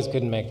you guys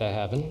couldn't make that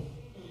happen.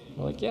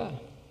 We're like, yeah,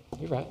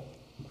 you're right.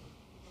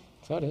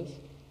 That's how it is.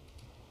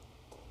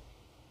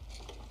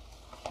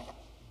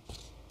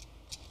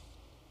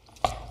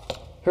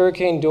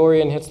 Hurricane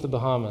Dorian hits the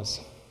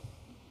Bahamas.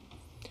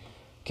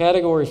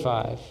 Category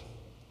 5.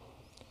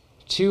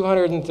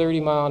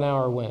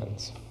 230-mile-an-hour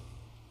winds.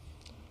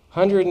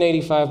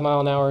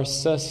 185-mile-an-hour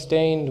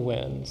sustained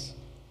winds.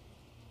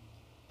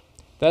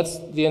 That's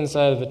the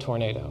inside of a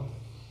tornado.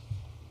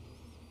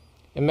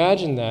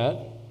 Imagine that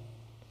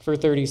for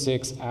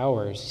 36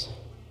 hours.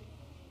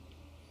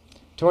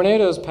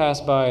 Tornadoes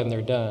pass by and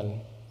they're done.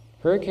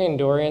 Hurricane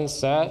Dorian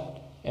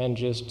sat and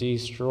just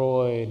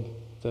destroyed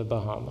the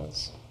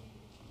Bahamas.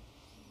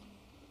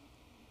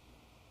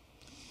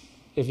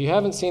 If you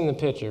haven't seen the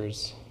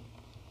pictures,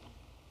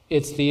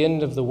 it's the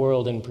end of the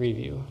world in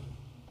preview.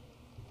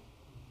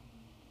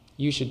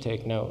 You should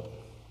take note,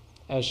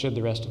 as should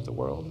the rest of the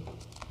world.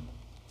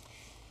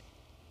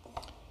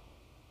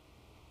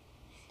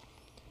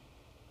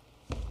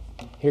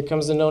 Here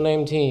comes the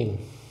no-name team.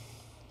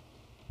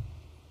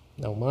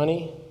 No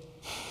money,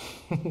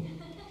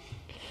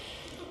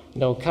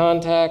 no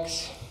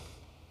contacts.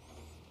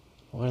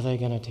 What are they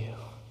going to do?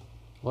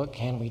 What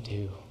can we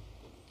do?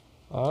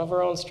 Out of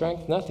our own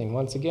strength, nothing.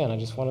 Once again, I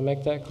just want to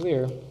make that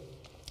clear.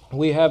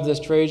 We have this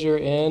treasure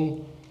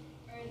in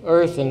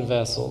earthen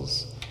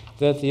vessels,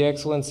 that the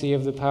excellency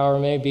of the power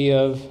may be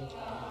of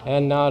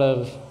and not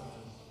of.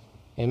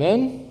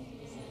 Amen?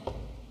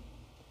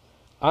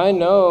 I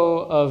know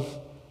of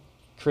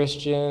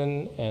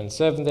Christian and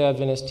Seventh-day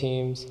Adventist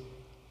teams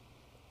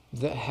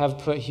that have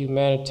put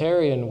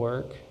humanitarian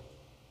work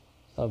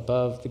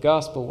above the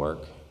gospel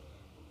work.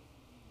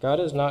 God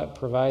is not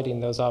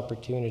providing those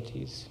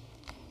opportunities.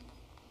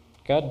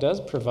 God does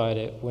provide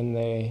it when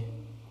they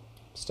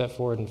step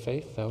forward in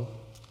faith, though.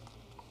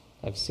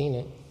 I've seen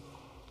it.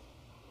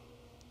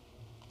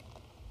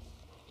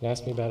 You can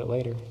ask me about it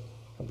later.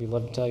 I'd be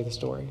love to tell you the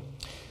story.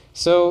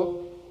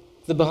 So,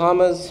 the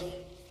Bahamas,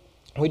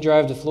 we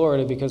drive to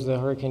Florida because the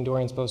Hurricane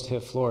Dorian's supposed to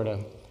hit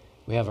Florida.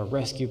 We have our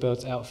rescue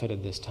boats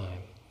outfitted this time.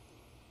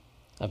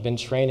 I've been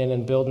training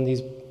and building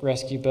these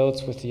rescue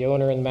boats with the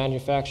owner and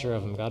manufacturer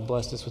of them. God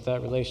blessed us with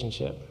that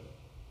relationship.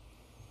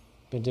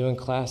 Been doing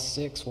Class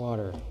 6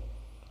 water.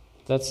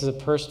 That's the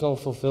personal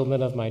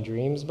fulfillment of my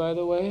dreams, by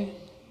the way.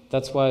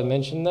 That's why I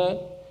mentioned that.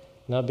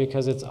 Not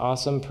because it's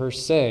awesome per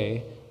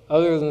se,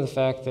 other than the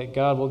fact that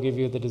God will give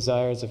you the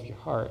desires of your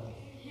heart.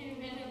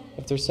 Amen.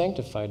 If they're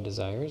sanctified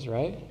desires,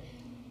 right?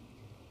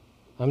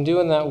 I'm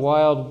doing that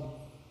wild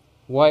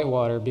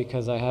whitewater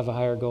because I have a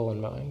higher goal in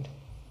mind.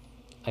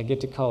 I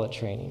get to call it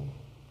training,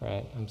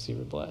 right? I'm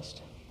super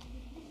blessed.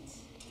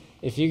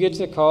 If you get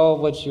to call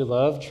what you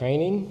love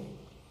training,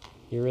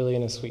 you're really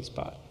in a sweet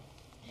spot.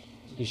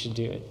 You should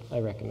do it. I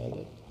recommend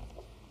it.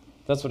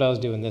 That's what I was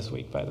doing this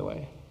week, by the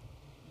way.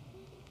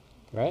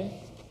 Right?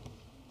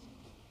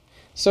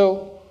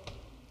 So,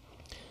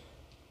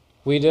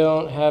 we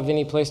don't have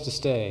any place to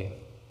stay.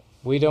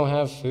 We don't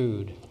have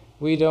food.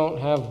 We don't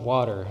have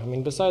water. I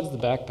mean, besides the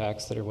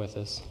backpacks that are with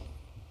us.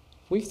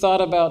 We've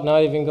thought about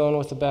not even going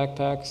with the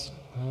backpacks.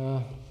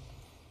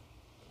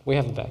 We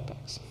have the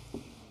backpacks.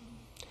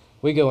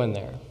 We go in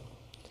there.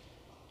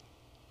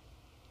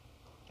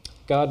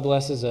 God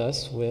blesses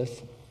us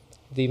with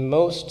the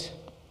most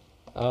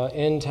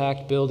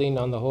intact building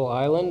on the whole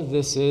island.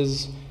 This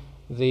is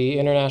the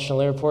International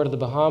Airport of the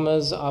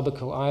Bahamas,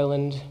 Abaco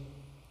Island.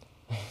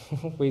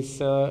 We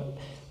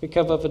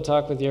come up and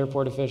talk with the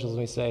airport officials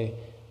and we say,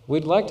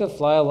 we'd like to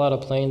fly a lot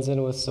of planes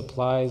in with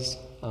supplies.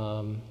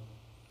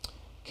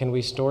 Can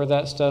we store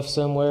that stuff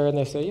somewhere? And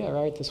they say, yeah,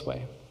 right this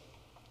way.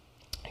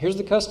 Here's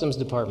the customs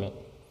department.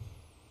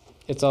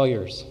 It's all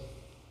yours.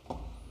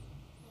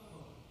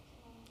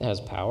 It has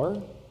power.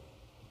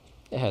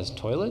 It has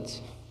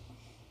toilets.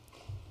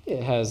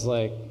 It has,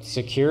 like,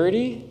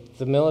 security,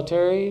 the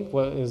military,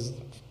 what is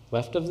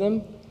left of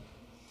them,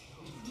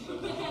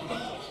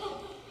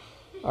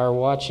 are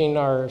watching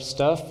our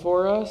stuff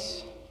for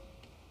us.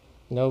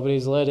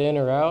 Nobody's let in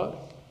or out.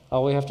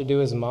 All we have to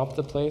do is mop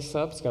the place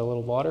up. It's got a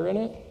little water in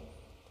it.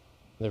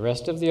 The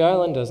rest of the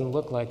island doesn't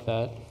look like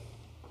that.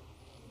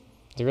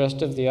 The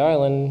rest of the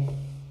island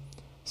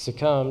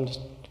succumbed.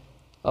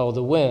 Oh,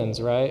 the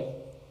winds, right?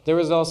 There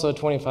was also a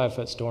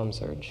 25-foot storm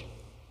surge.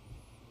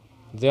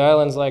 The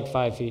island's like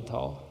 5 feet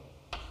tall,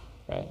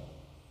 right?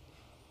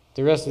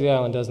 The rest of the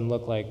island doesn't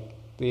look like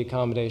the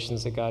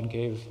accommodations that God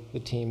gave the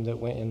team that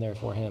went in there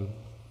for him.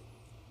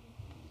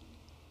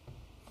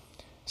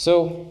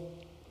 So,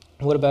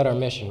 what about our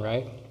mission,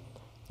 right?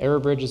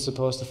 Aerobridge is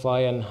supposed to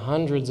fly in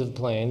hundreds of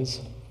planes.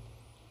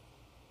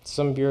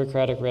 Some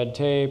bureaucratic red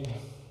tape,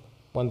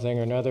 one thing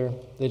or another.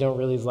 They don't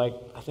really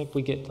I think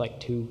we get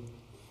 2.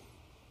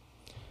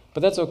 But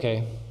that's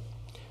okay,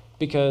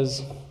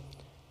 because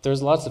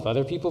there's lots of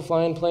other people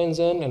flying planes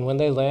in, and when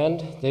they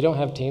land, they don't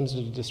have teams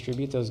to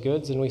distribute those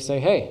goods, and we say,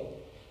 hey,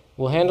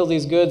 we'll handle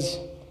these goods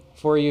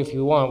for you if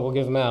you want, we'll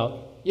give them out.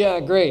 Yeah,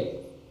 great.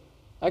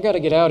 I got to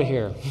get out of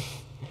here.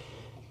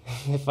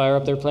 They fire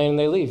up their plane and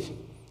they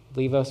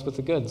leave us with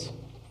the goods.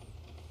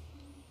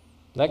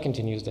 That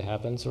continues to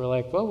happen, so we're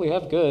like, well, we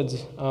have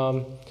goods.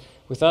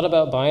 We thought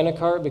about buying a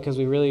cart because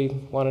we really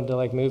wanted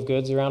to move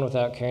goods around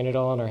without carrying it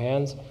all on our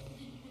hands.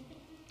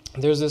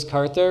 There's this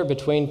cart there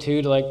between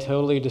 2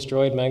 totally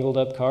destroyed, mangled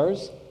up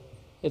cars.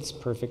 It's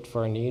perfect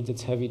for our needs.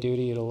 It's heavy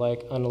duty. It'll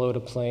unload a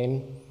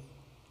plane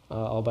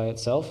all by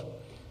itself.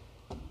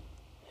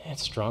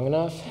 It's strong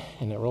enough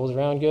and it rolls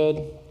around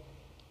good.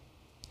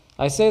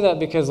 I say that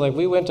because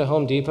we went to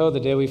Home Depot the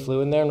day we flew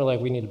in there and we're like,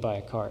 we need to buy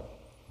a cart.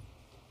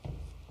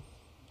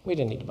 We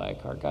didn't need to buy a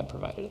cart. God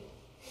provided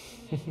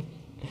it.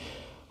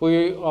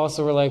 We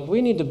also were like,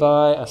 we need to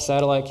buy a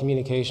satellite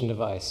communication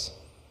device.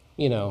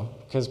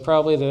 Because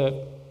probably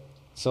the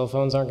cell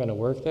phones aren't going to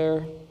work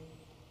there.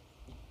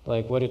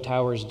 What do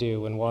towers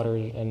do when water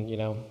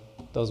and,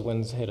 those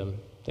winds hit them?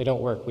 They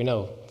don't work. We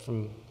know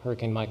from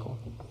Hurricane Michael.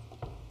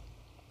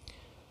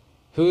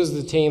 Who's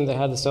the team that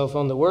had the cell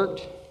phone that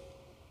worked?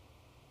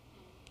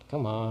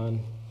 Come on.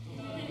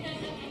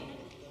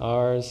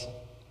 Ours.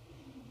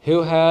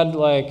 Who had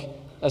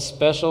a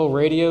special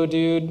radio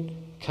dude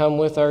come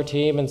with our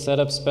team and set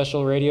up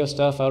special radio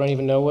stuff? I don't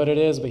even know what it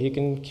is, but he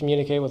can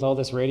communicate with all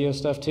this radio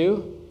stuff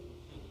too?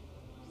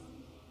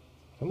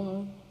 Come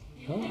on.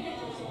 Huh?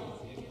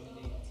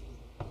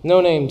 No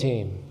name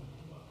team.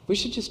 We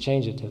should just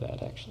change it to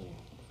that, actually.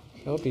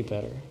 That would be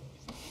better.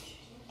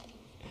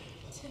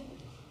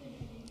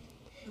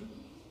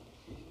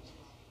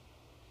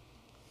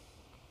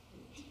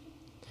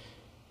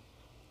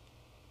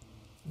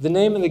 The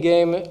name of the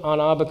game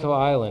on Abaco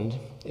Island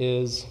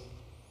is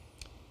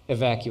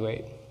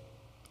evacuate.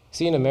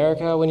 See, in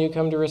America, when you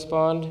come to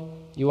respond,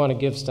 you want to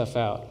give stuff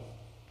out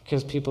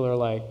because people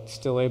are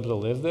still able to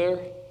live there.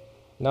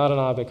 Not on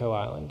Abaco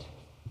Island.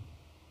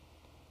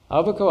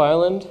 Abaco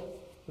Island,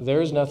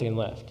 there's nothing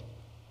left.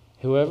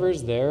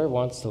 Whoever's there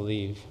wants to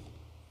leave.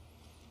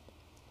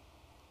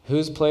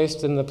 Who's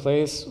placed in the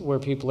place where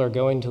people are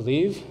going to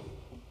leave?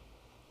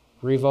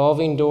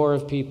 Revolving door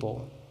of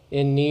people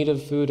in need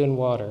of food and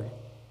water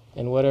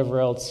and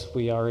whatever else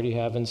we already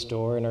have in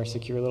store in our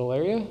secure little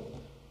area.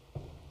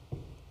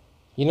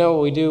 You know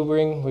what we do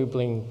bring? We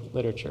bring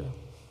literature.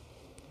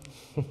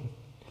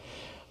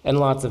 And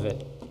lots of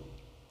it.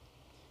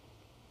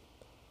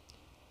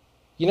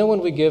 You know when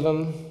we give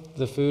them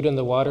the food and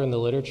the water and the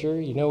literature,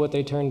 you know what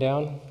they turn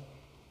down?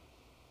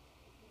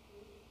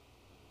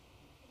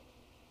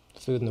 The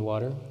food and the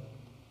water.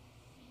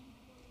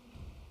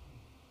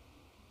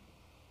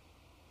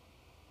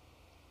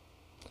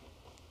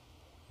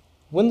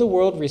 When the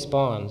world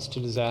responds to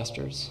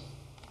disasters,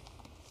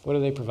 what do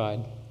they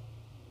provide?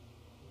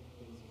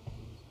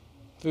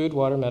 Food,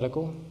 water,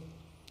 medical.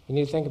 You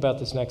need to think about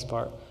this next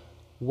part.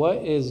 What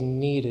is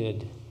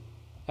needed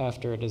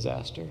after a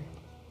disaster?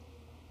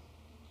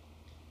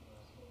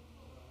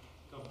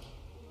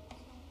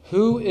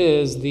 Who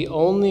is the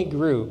only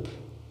group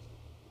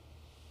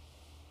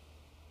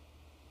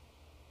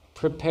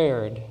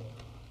prepared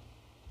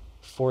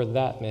for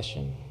that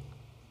mission?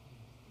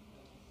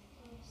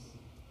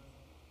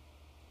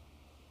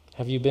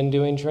 Have you been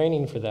doing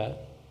training for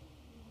that?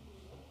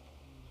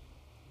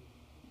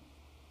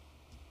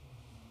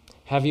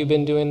 Have you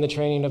been doing the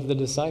training of the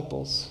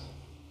disciples?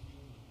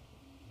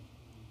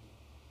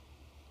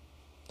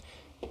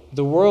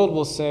 The world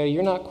will say,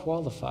 you're not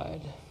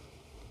qualified.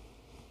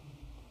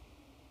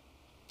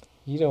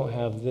 You don't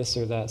have this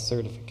or that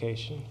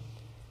certification.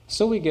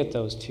 So we get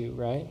those too,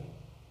 right?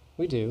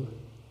 We do.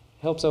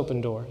 Helps open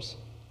doors.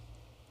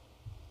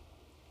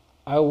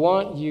 I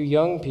want you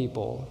young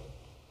people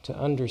to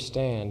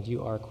understand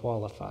you are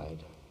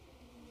qualified.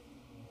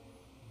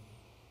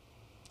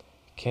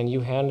 Can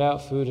you hand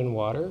out food and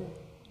water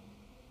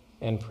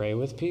and pray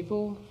with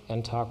people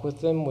and talk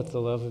with them with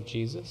the love of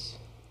Jesus?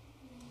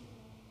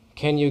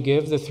 Can you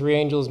give the 3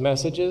 angels'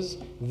 messages,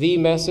 the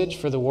message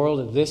for the world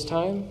at this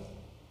time?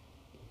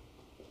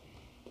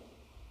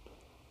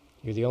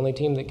 You're the only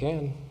team that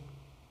can.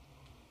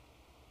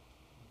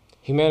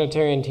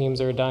 Humanitarian teams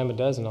are a dime a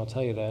dozen, I'll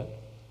tell you that.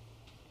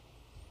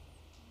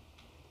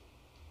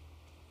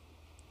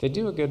 They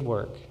do a good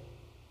work,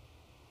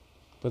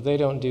 but they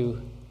don't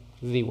do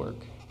the work.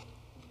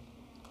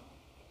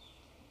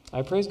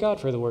 I praise God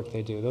for the work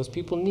they do. Those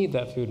people need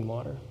that food and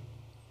water.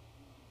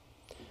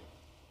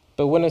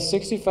 But when a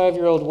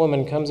 65-year-old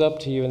woman comes up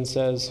to you and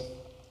says,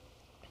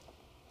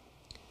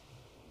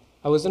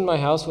 I was in my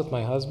house with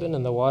my husband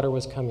and the water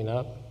was coming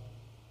up,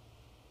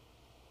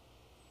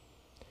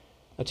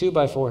 a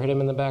 2x4 hit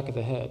him in the back of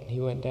the head. He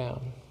went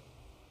down.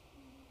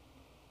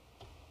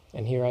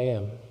 And here I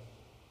am.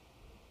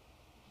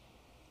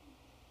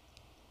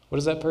 What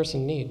does that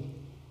person need?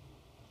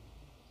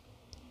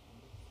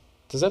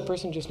 Does that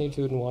person just need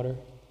food and water?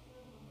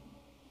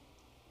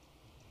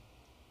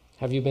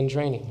 Have you been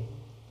training?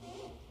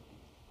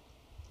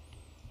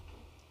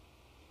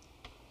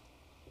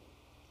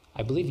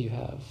 I believe you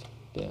have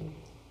been.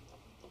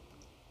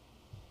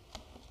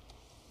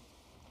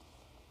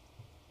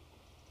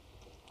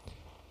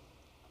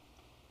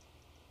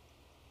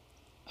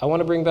 I want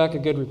to bring back a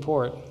good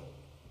report,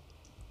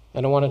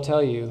 and I want to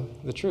tell you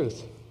the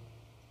truth.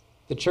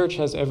 The church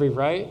has every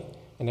right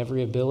and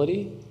every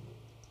ability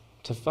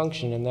to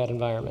function in that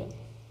environment.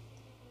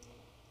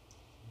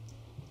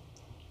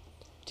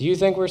 Do you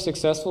think we're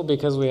successful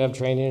because we have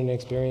training and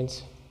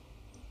experience?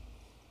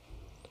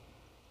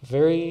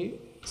 Very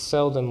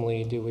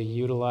seldomly do we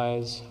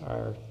utilize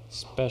our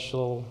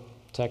special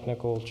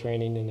technical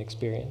training and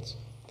experience.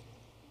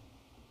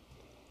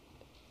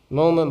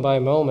 Moment by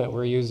moment,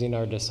 we're using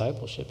our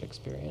discipleship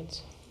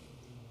experience.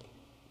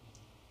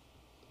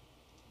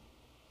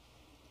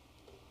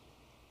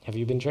 Have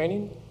you been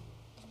training?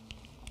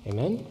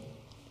 Amen?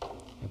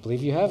 I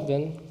believe you have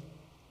been.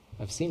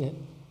 I've seen it.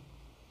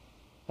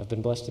 I've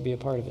been blessed to be a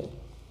part of it.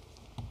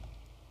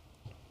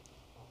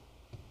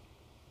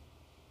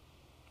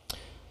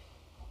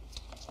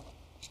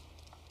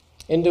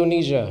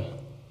 Indonesia.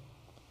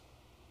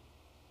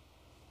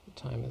 What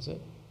time is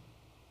it?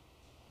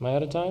 Am I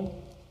out of time?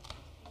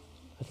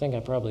 I think I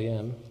probably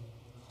am.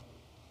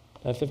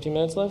 I have 15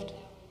 minutes left?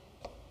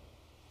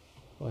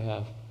 Oh, I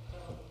have.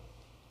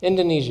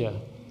 Indonesia,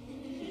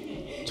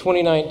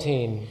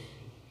 2019.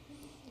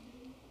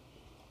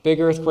 Big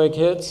earthquake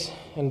hits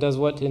and does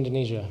what to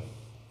Indonesia?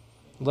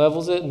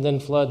 Levels it and then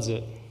floods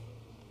it.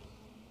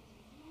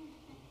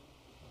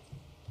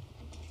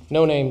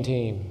 No-name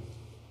team.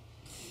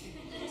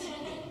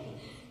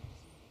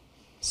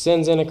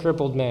 Sends in a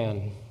crippled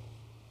man.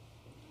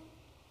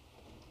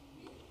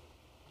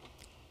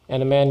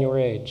 And a man your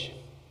age.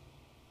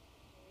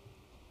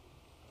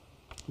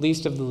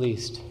 Least of the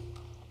least.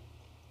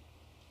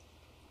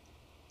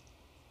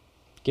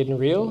 Getting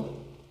real?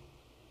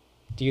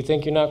 Do you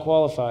think you're not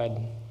qualified?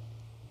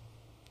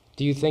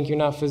 Do you think you're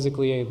not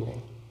physically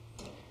able?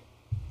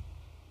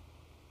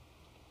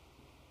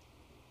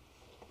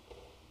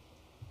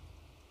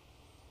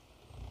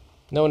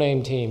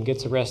 No-name team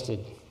gets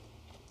arrested.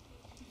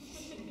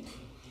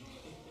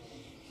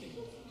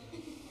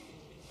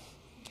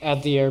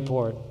 At the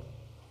airport.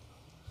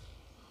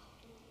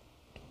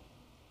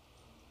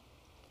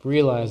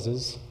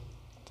 Realizes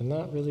they're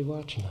not really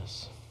watching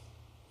us.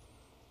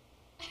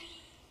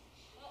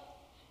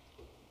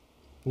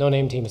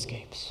 No-name team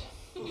escapes.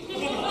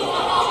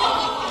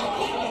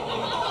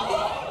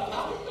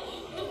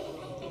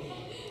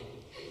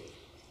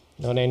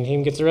 No-name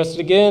team gets arrested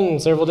again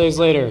several days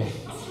later.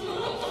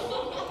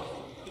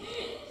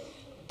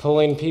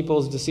 Pulling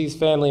people's deceased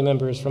family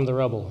members from the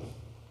rubble.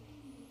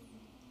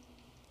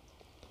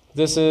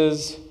 This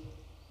is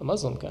a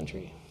Muslim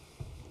country.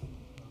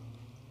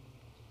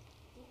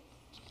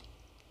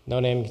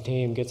 No-name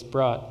team gets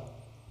brought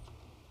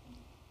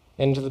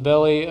into the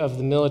belly of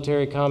the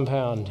military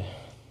compound.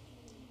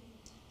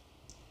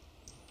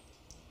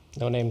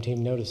 No-name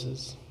team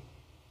notices.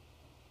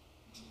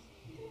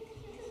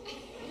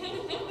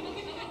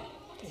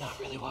 They're not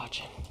really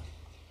watching.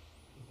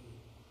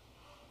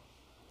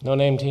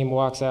 No-name team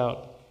walks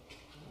out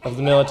of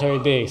the military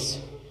base.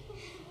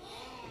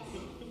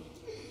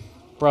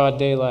 Broad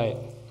daylight.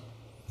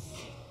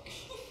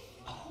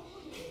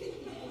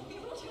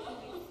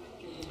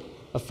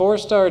 A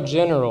 4-star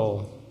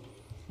general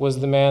was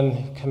the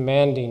man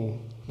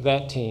commanding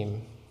that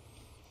team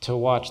to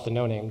watch the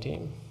no-name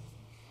team.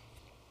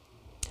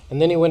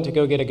 And then he went to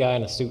go get a guy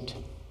in a suit.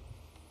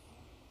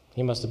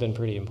 He must have been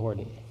pretty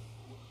important.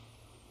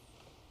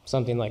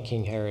 Something like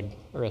King Herod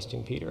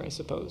arresting Peter, I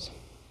suppose.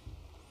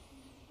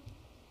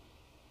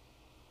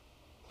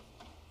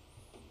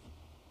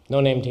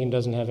 No-name team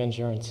doesn't have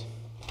insurance.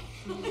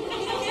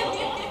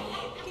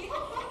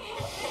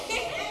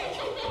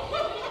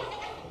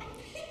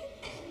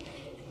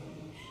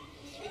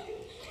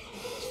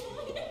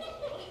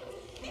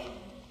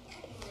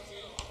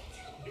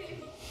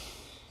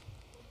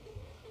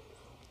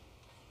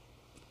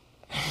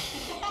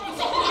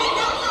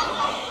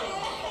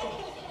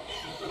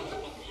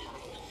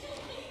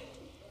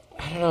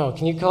 I don't know,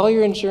 can you call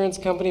your insurance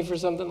company for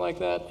something like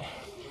that?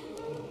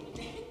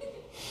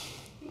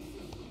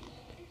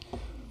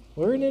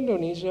 We're in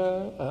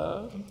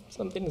Indonesia.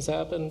 Something has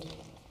happened.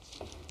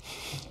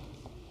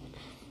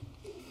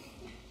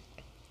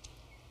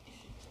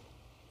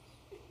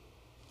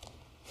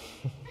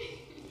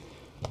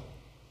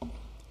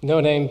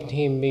 No-name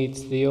team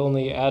meets the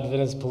only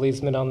Adventist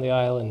policeman on the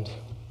island.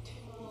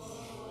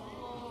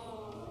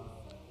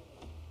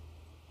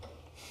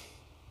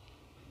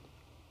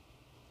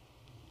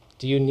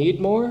 Do you need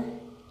more?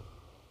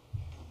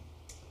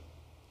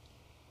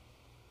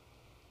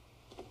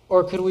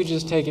 Or could we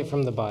just take it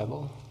from the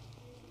Bible?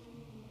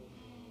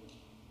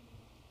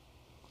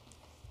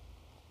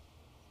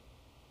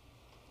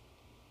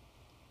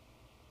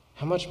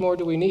 How much more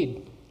do we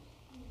need?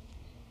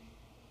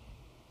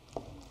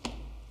 How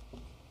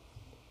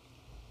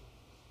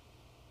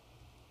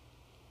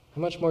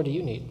much more do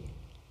you need?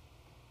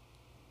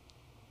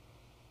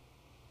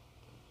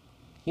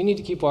 You need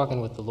to keep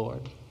walking with the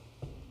Lord.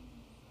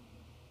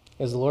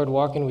 Is the Lord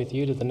walking with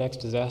you to the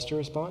next disaster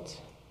response?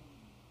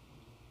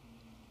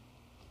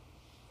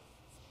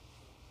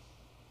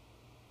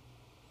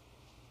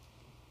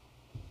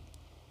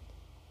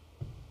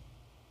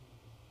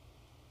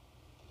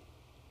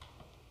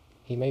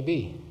 He may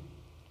be.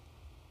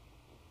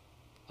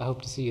 I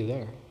hope to see you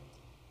there.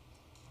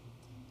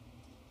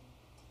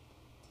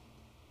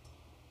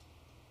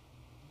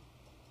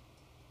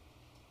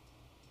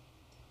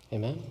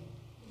 Amen?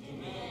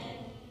 Amen.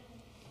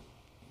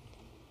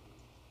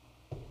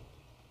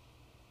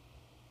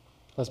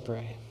 Let's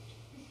pray.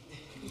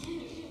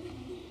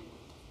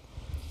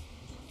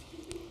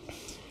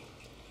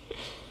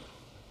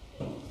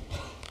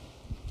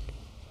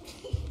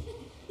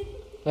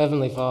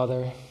 Heavenly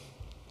Father,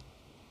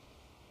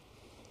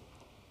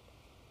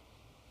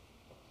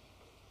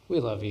 we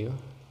love you.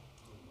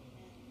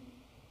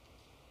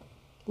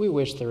 We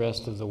wish the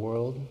rest of the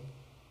world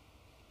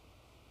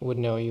would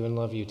know you and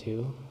love you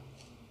too.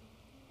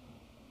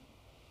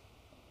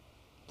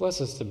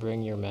 Bless us to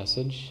bring your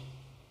message,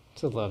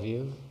 to love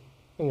you,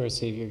 and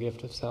receive your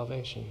gift of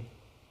salvation.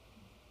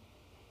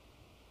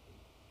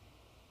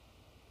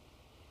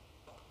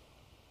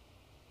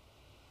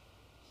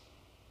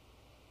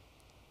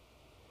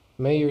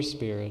 May your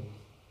Spirit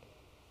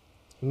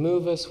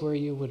move us where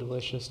you would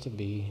wish us to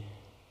be.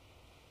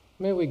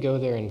 May we go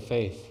there in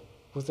faith,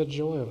 with the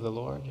joy of the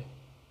Lord,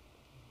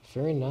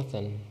 fearing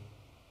nothing,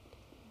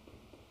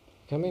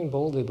 coming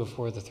boldly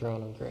before the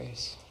throne of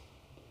grace.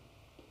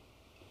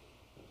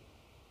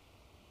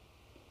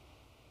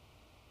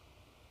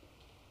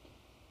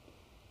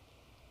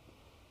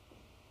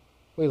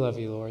 We love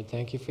you, Lord.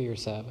 Thank you for your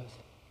Sabbath.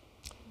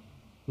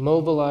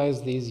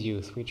 Mobilize these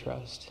youth, we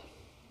trust.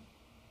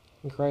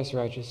 In Christ's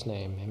righteous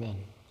name, amen.